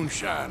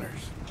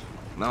moonshiners.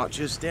 Not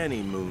just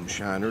any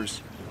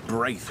moonshiners,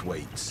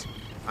 Braithwaites.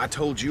 I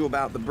told you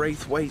about the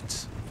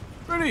Braithwaites?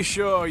 Pretty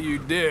sure you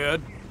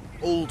did.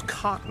 Old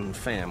Cotton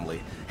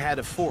family had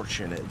a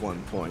fortune at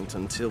one point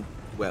until,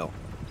 well,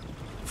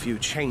 a few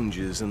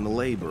changes in the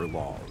labor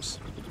laws.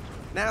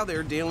 Now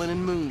they're dealing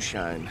in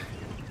moonshine.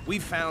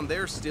 We've found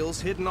their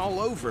stills hidden all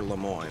over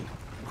Lemoyne.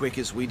 Quick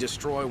as we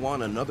destroy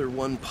one, another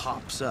one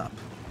pops up.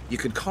 You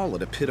could call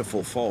it a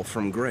pitiful fall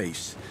from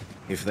grace,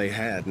 if they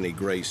had any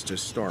grace to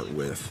start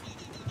with.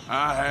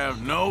 I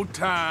have no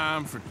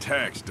time for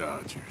tax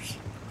dodgers.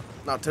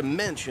 Not to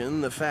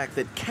mention the fact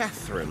that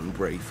Catherine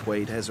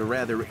Braithwaite has a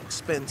rather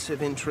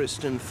expensive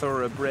interest in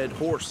thoroughbred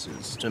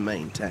horses to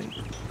maintain.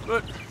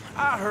 But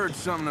I heard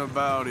something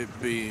about it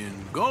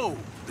being gold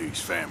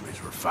these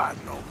families were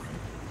fighting over.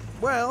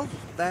 Well,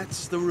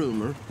 that's the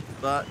rumor.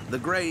 But the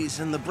Grays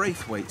and the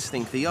Braithwaites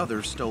think the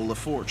others stole a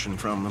fortune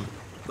from them.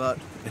 But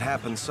it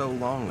happened so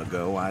long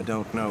ago, I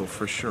don't know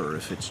for sure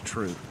if it's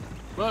true.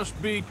 Must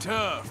be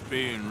tough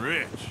being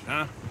rich,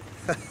 huh?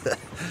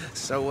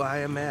 So I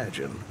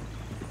imagine.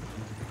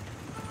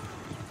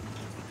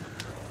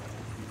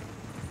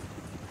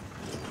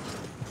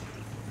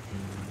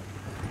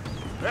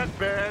 That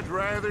badge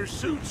rather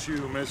suits you,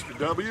 Mr.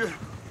 W.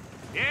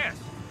 Yes.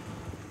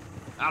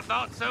 I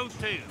thought so,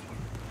 too.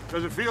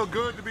 Does it feel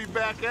good to be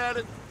back at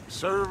it?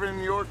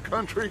 Serving your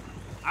country?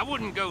 I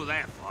wouldn't go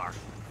that far.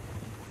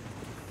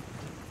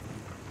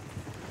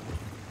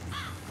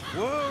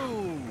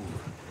 Whoa!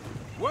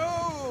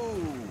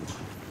 Whoa!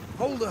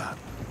 Hold up.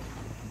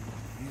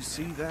 You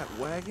see that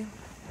wagon?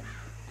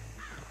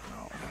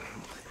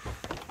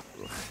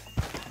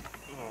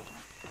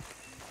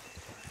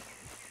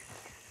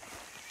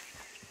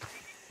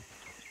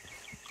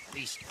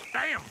 These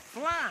damn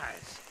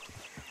flies.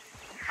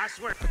 I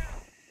swear,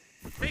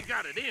 they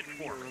got it in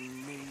for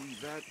me.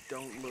 That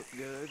don't look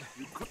good.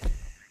 You could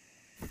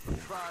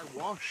try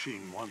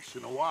washing once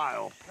in a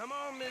while. Come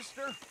on,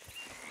 mister.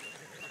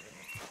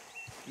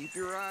 Keep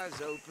your eyes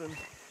open.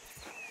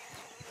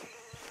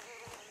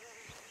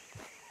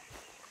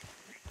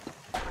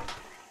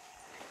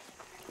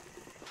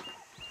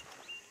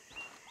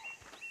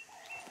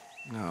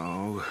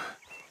 No,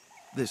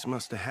 this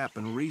must have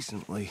happened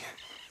recently.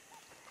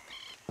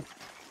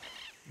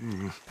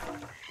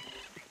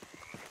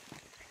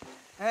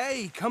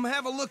 Hey, come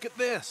have a look at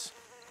this.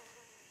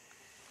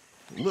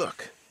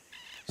 Look,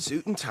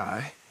 suit and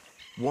tie,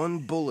 one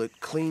bullet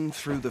clean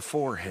through the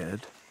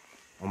forehead.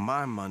 Well,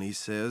 my money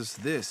says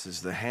this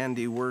is the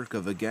handiwork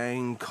of a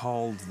gang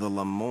called the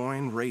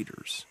Lemoyne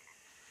Raiders.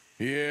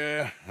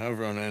 Yeah, I've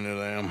run into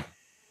them.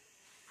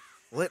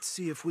 Let's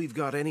see if we've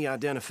got any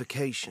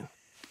identification.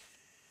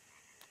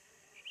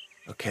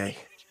 Okay,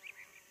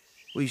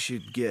 we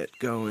should get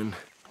going.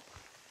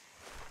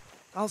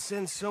 I'll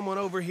send someone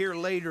over here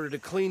later to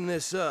clean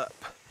this up.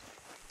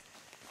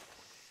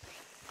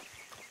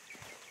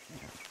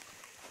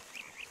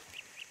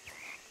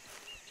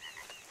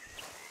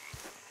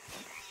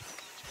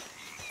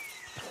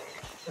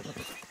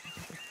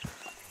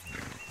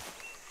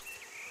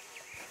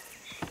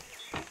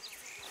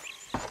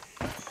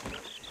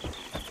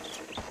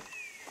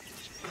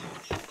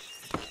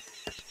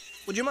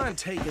 Would you mind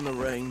taking the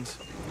reins?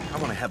 I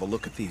want to have a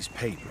look at these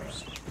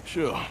papers.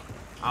 Sure.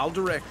 I'll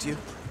direct you.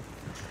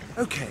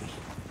 Okay.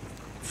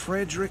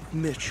 Frederick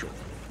Mitchell,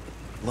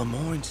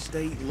 Lemoyne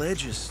State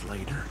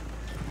Legislator.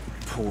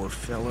 Poor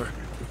feller.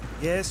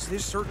 Yes,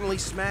 this certainly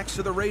smacks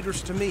of the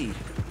Raiders to me.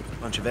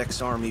 Bunch of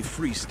ex-army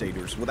free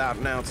staters without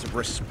an ounce of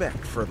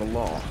respect for the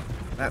law.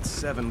 That's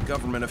 7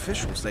 government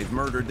officials they've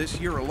murdered this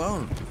year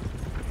alone.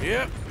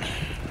 Yep.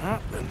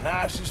 Not the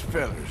nicest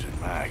fellers in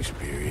my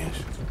experience.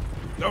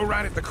 Go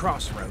right at the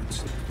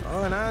crossroads.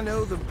 Oh, and I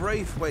know the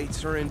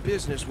Braithwaites are in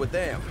business with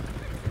them.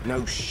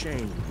 No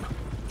shame.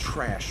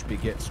 Trash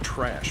begets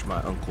trash,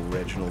 my Uncle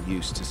Reginald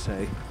used to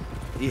say.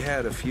 He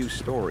had a few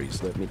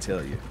stories, let me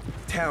tell you.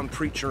 Town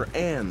preacher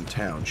and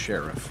town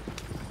sheriff.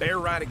 They're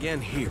right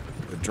again here.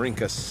 Would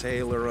drink a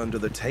sailor under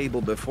the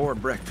table before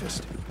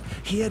breakfast.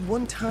 He had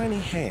one tiny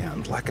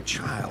hand, like a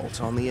child's,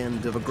 on the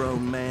end of a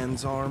grown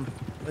man's arm.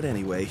 But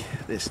anyway,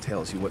 this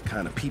tells you what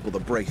kind of people the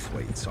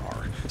Braithwaites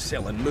are,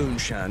 selling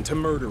moonshine to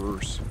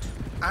murderers.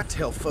 I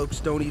tell folks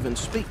don't even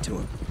speak to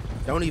them.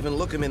 Don't even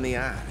look them in the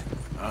eye.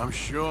 I'm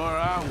sure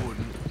I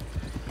wouldn't.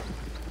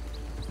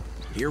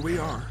 Here we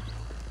are.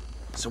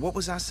 So what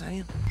was I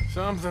saying?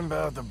 Something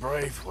about the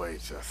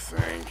Braithwaites, I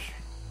think.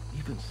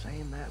 Even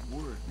saying that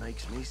word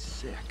makes me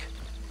sick.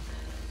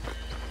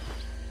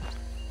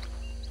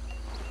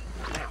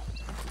 Now,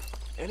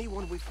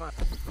 anyone we find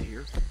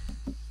here,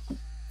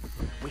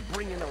 we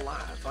bring in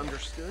alive,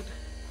 understood?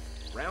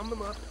 Round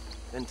them up,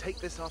 then take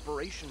this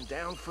operation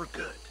down for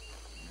good.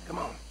 Come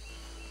on.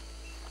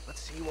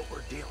 Let's see what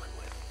we're dealing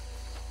with.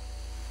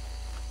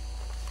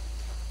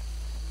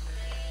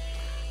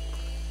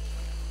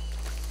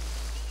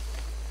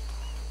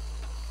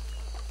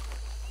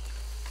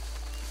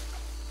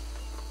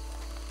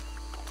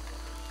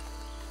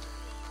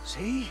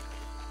 See?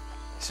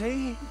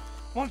 See?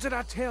 What did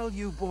I tell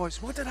you,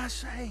 boys? What did I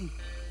say?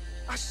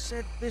 I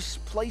said this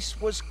place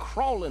was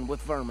crawling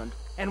with vermin,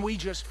 and we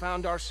just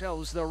found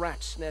ourselves the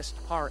rat's nest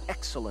par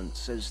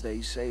excellence, as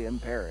they say in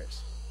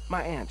Paris.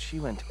 My aunt, she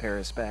went to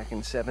Paris back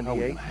in '78. How are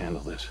we gonna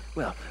handle this?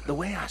 Well, the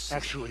way I see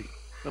Actually,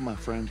 let my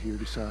friend here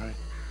decide.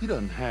 He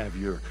doesn't have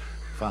your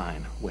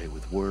fine way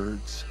with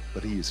words,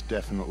 but he is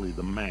definitely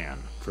the man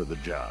for the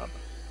job.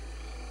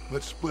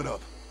 Let's split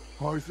up.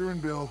 Arthur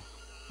and Bill,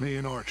 me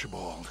and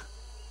Archibald.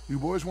 You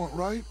boys want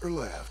right or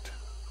left?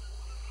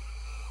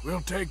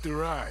 We'll take the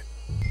right.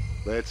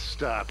 Let's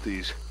stop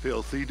these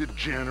filthy,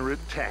 degenerate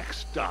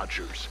tax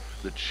dodgers.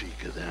 The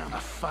cheek of them. A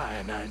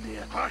fine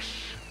idea.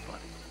 Hush,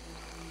 buddy.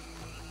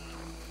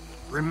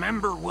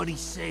 Remember what he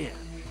said.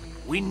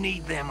 We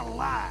need them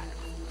alive.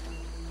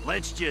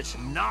 Let's just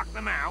knock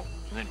them out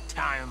and then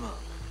tie them up.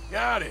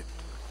 Got it,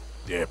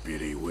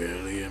 Deputy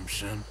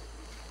Williamson.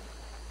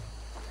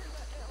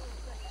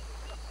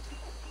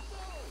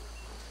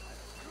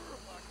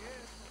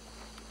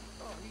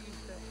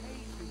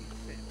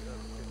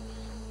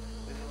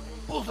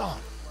 Hold on.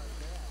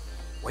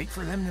 Wait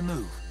for them to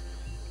move.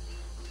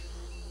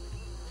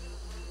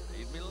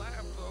 Made me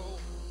laugh, though.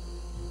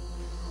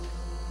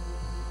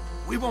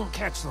 We won't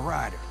catch the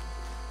rider.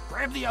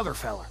 Grab the other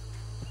fella.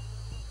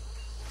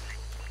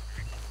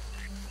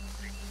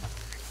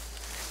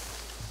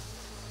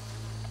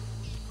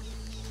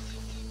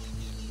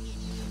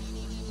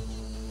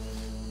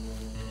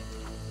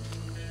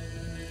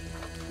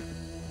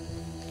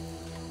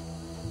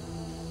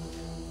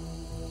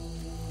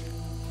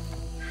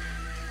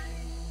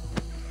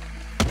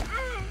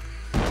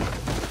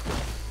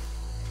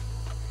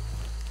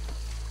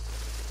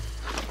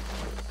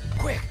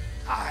 Quick,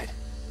 hide.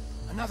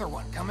 Another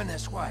one coming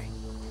this way.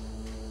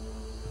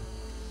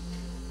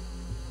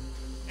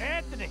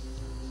 Anthony!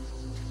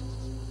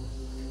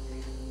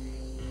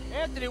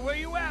 Anthony, where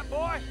you at,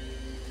 boy?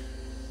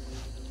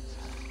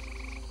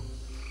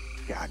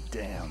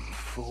 Goddamn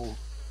fool.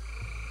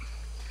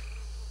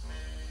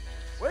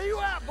 Where you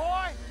at,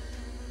 boy?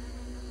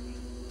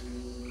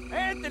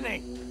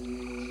 Anthony!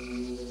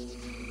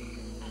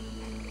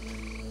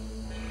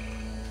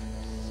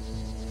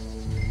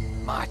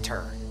 My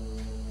turn.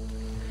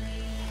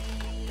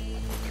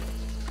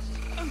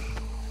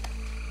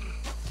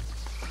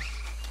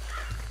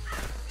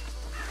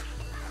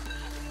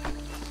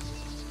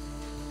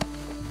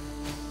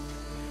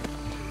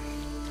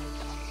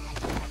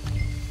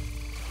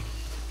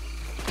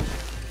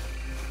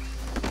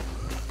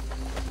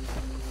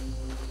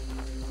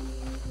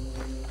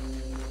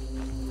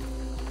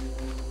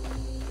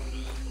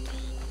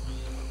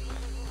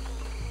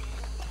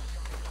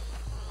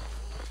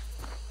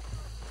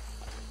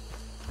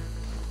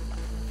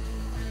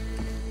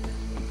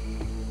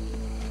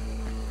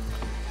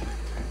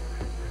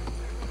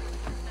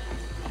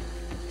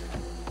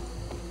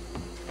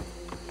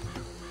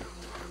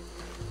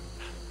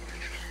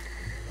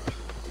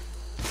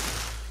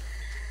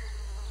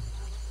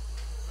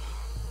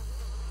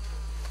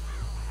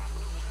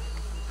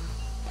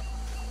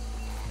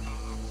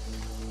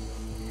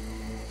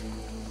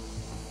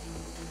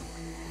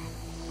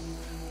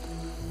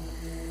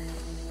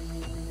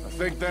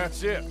 I think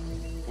that's it.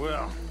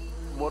 Well,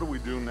 what do we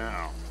do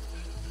now?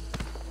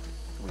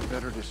 We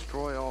better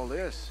destroy all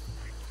this.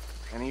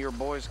 Any of your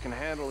boys can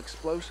handle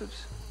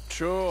explosives?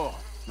 Sure.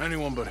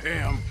 Anyone but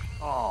him.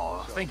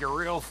 Oh, think you're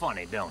real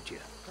funny, don't you?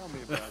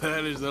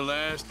 That is the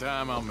last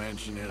time I'll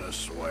mention it, I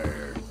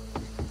swear.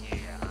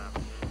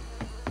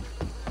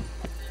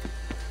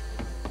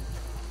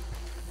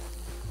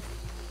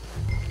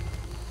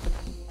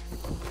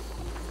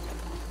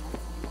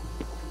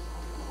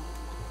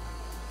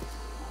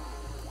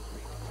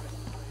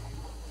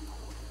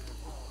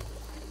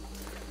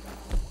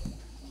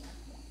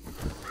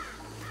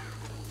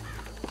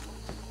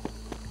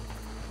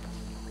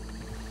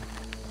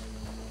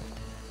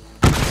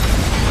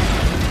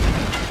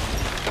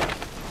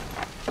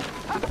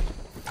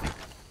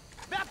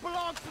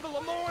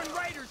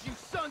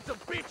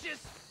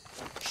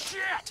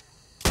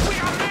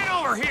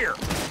 more here.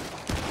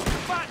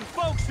 Fighting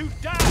folks who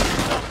died or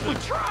something.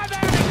 Well, try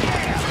that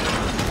again!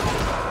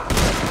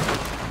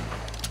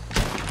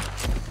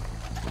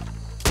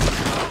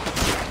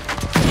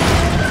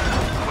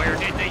 Where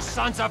did these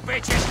sons of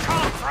bitches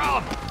come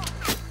from?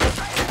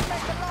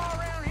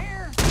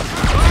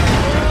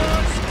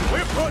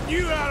 We're putting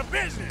you out of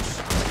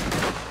business.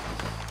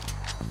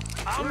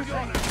 I'm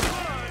gonna blood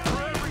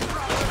for every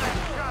drop of that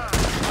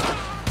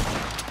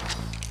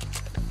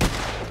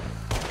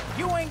gun.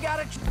 You ain't got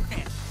a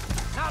chance.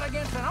 Not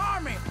against an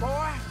army,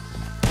 boy.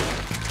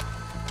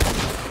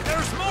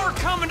 There's more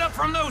coming up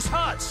from those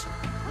huts.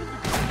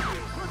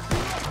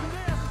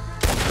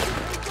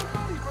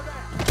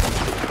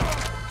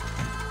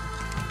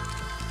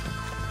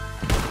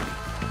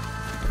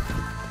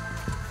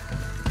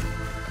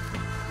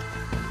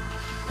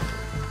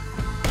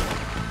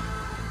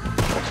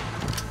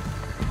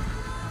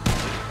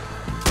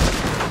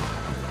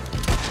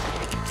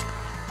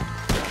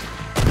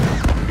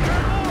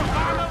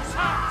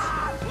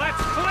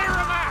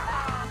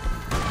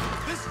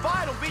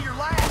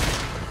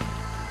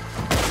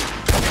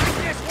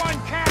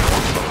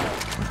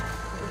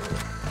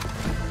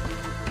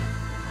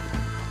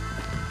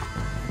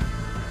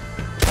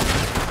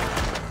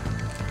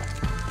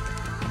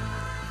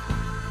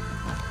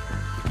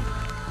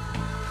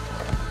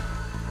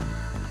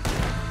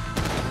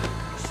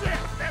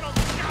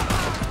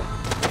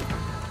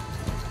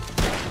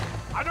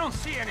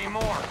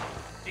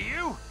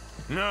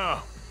 No.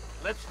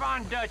 Let's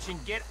find Dutch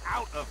and get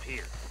out of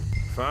here.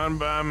 Fine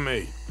by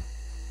me.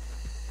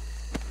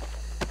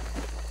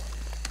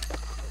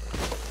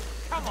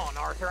 Come on,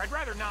 Arthur. I'd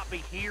rather not be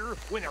here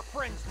when their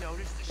friends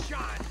notice the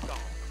shine's gone.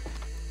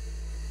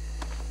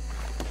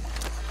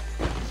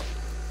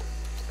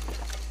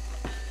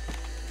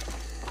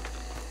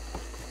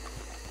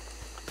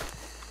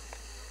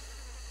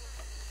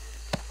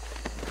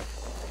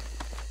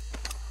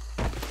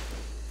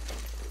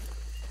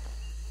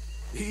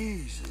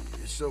 Easy,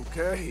 it's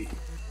okay.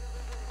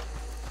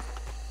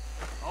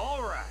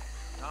 All right.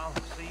 I'll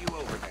see you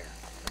over there.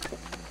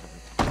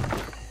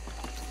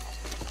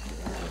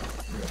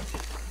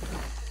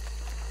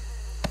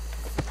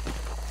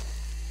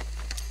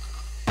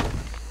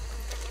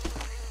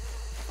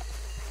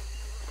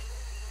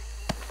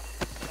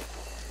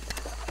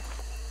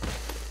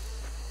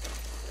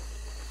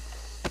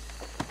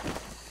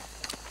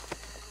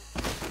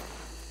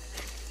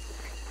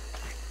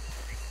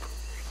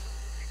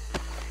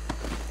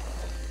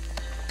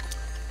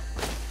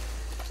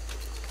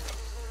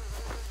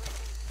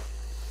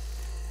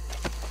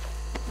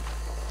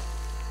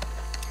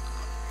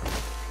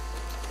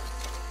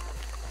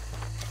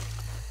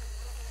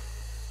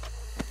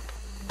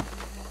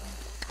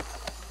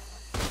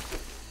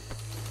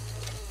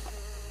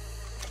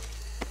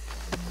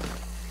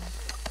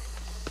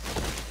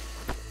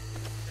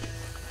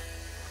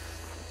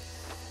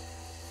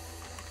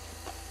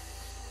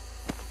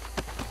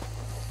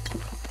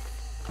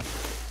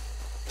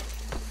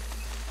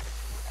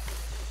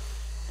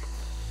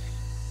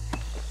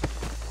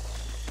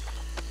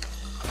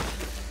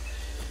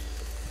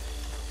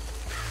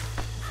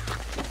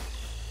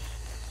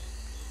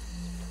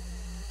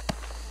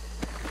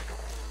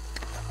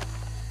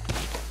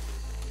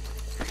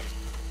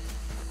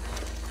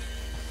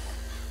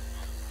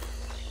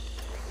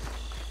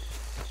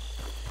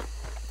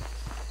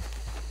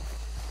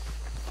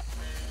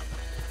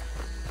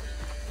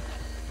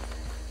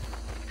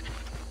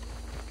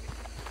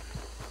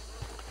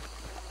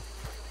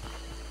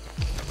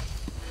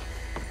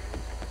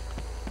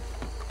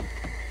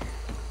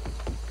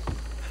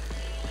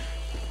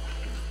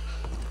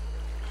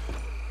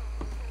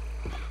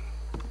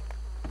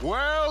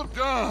 Well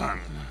done.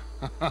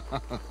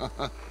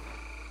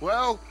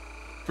 Well,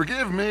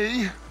 forgive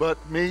me, but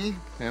me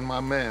and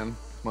my men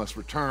must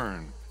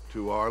return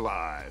to our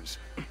lives.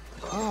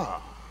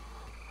 Ah,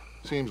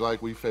 seems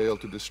like we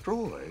failed to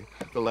destroy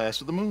the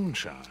last of the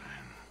moonshine.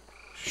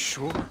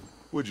 Sure.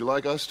 Would you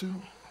like us to?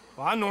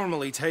 Well, I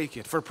normally take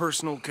it. For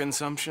personal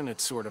consumption,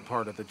 it's sort of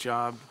part of the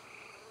job.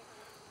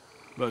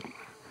 But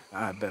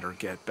I better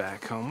get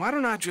back home. Why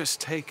don't I just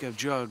take a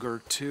jug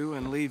or two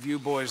and leave you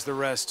boys the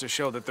rest to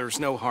show that there's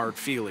no hard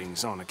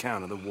feelings on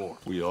account of the war?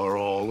 We are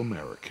all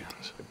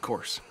Americans. Of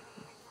course.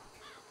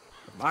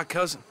 But my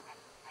cousin,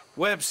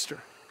 Webster,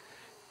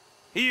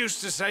 he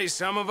used to say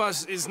some of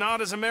us is not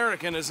as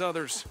American as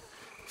others,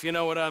 if you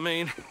know what I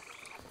mean.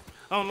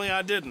 Only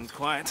I didn't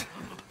quite.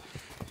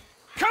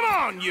 Come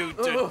on, you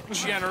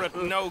degenerate,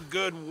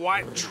 no-good,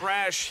 white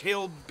trash,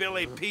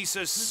 hillbilly piece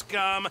of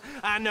scum.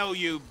 I know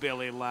you,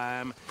 Billy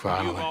Lime.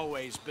 Finally. You've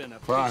always been a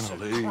piece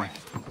Finally. of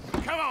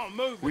crap. Come on,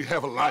 move We it.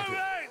 have a life Move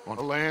it. on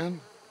a land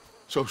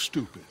so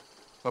stupid,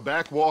 a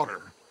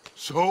backwater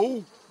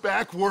so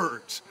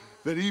backwards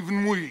that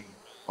even we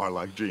are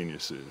like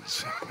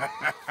geniuses.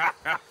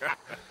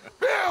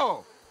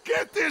 Bill,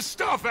 get this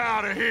stuff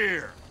out of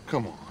here.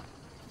 Come on,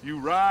 you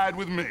ride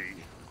with me.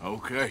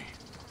 Okay.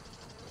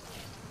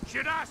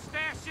 Should I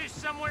stash this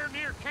somewhere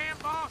near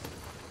camp, boss?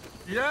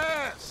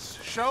 Yes,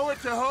 show it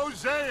to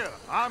Hosea.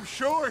 I'm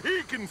sure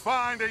he can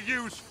find a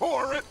use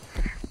for it.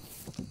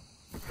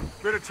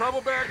 Bit of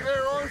trouble back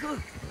there,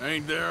 Arthur?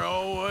 Ain't there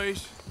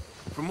always?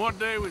 From what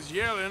they was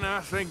yelling,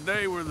 I think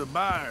they were the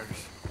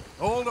buyers.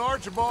 Old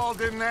Archibald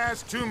didn't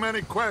ask too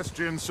many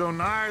questions, so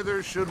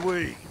neither should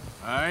we.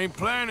 I ain't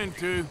planning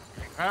to.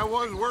 That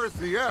was worth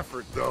the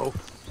effort, though.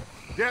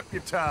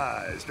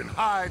 Deputized and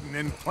hiding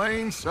in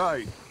plain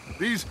sight.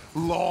 These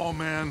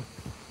lawmen,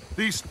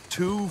 these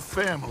two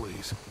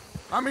families.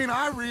 I mean,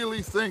 I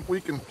really think we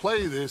can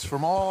play this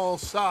from all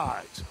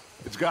sides.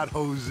 It's got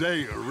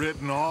Hosea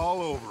written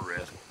all over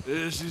it.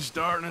 This is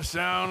starting to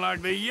sound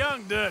like the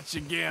young Dutch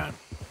again.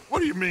 What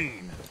do you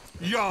mean,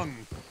 young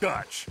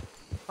Dutch?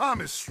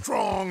 I'm as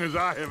strong as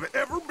I have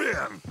ever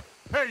been.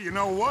 Hey, you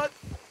know what?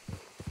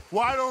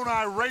 Why don't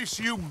I race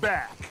you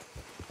back?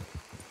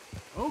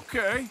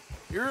 Okay,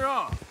 you're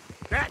on.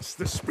 That's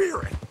the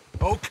spirit.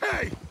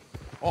 Okay,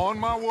 on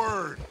my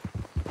word.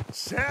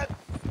 Set,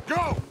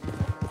 go!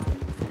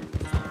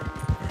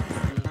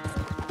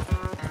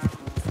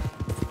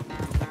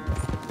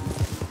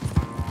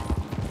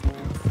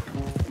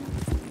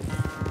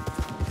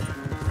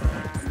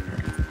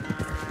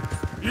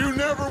 You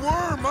never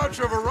were much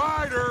of a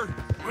rider.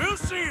 We'll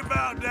see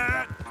about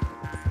that.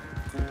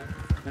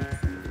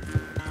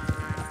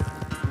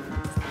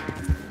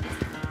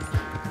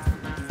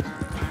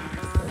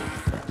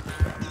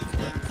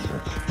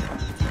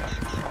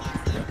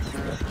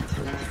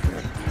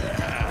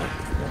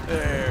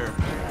 There,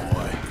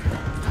 boy.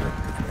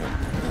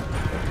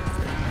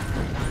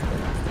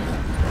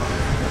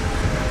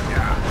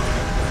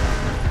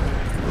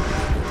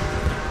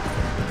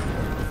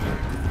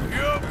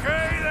 You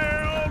okay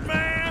there, old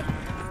man?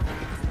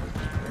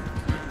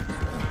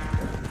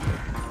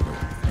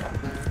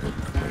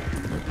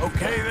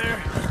 Okay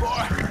there,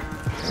 boy?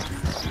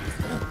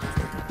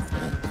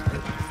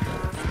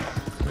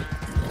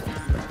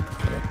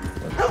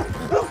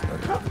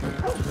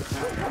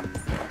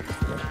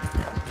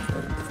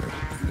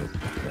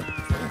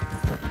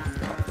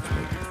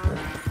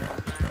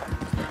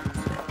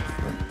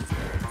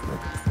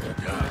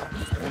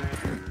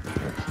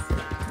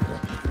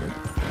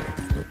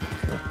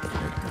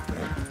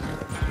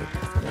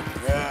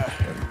 Yeah,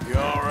 you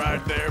all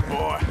right there,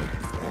 boy?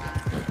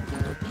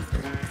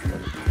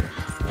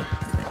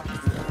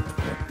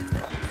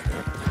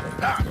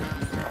 Ah.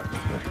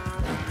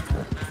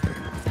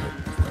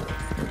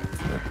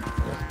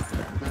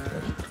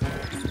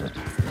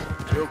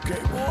 You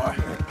okay, boy?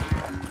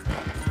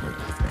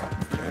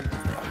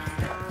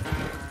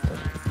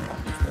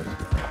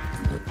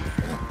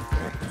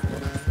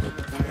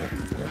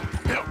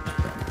 Yep.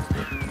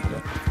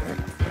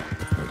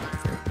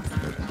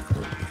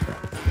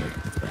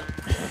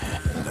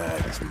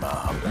 That's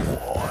my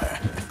boy.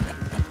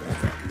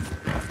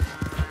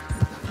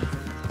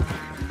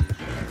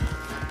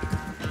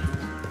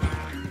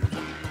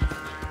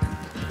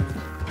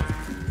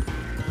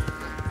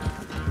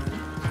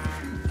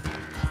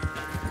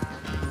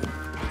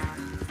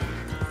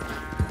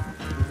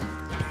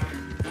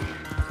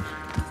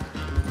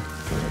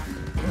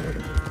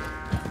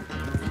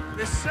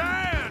 It's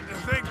sad to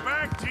think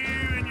back to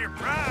you in your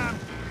prime.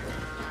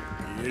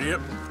 Idiot.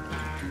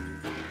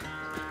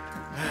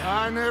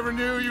 I never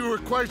knew you were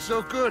quite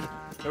so good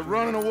at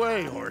running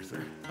away,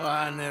 Arthur. Oh,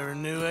 I never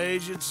knew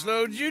age had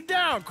slowed you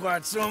down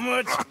quite so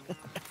much.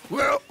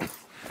 Well,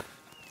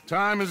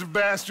 time is a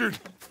bastard.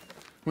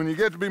 When you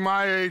get to be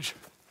my age,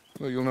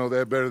 well, you'll know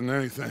that better than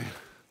anything.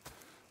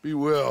 Be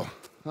well.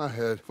 I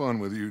had fun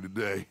with you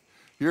today.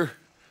 I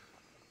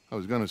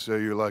was gonna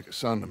say you're like a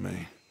son to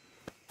me.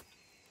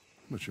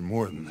 But you're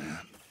more than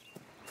that.